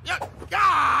down!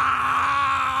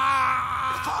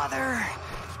 Father!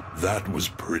 That was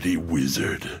pretty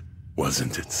wizard,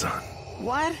 wasn't it, son?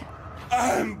 What?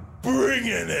 I'm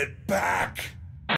bringing it back!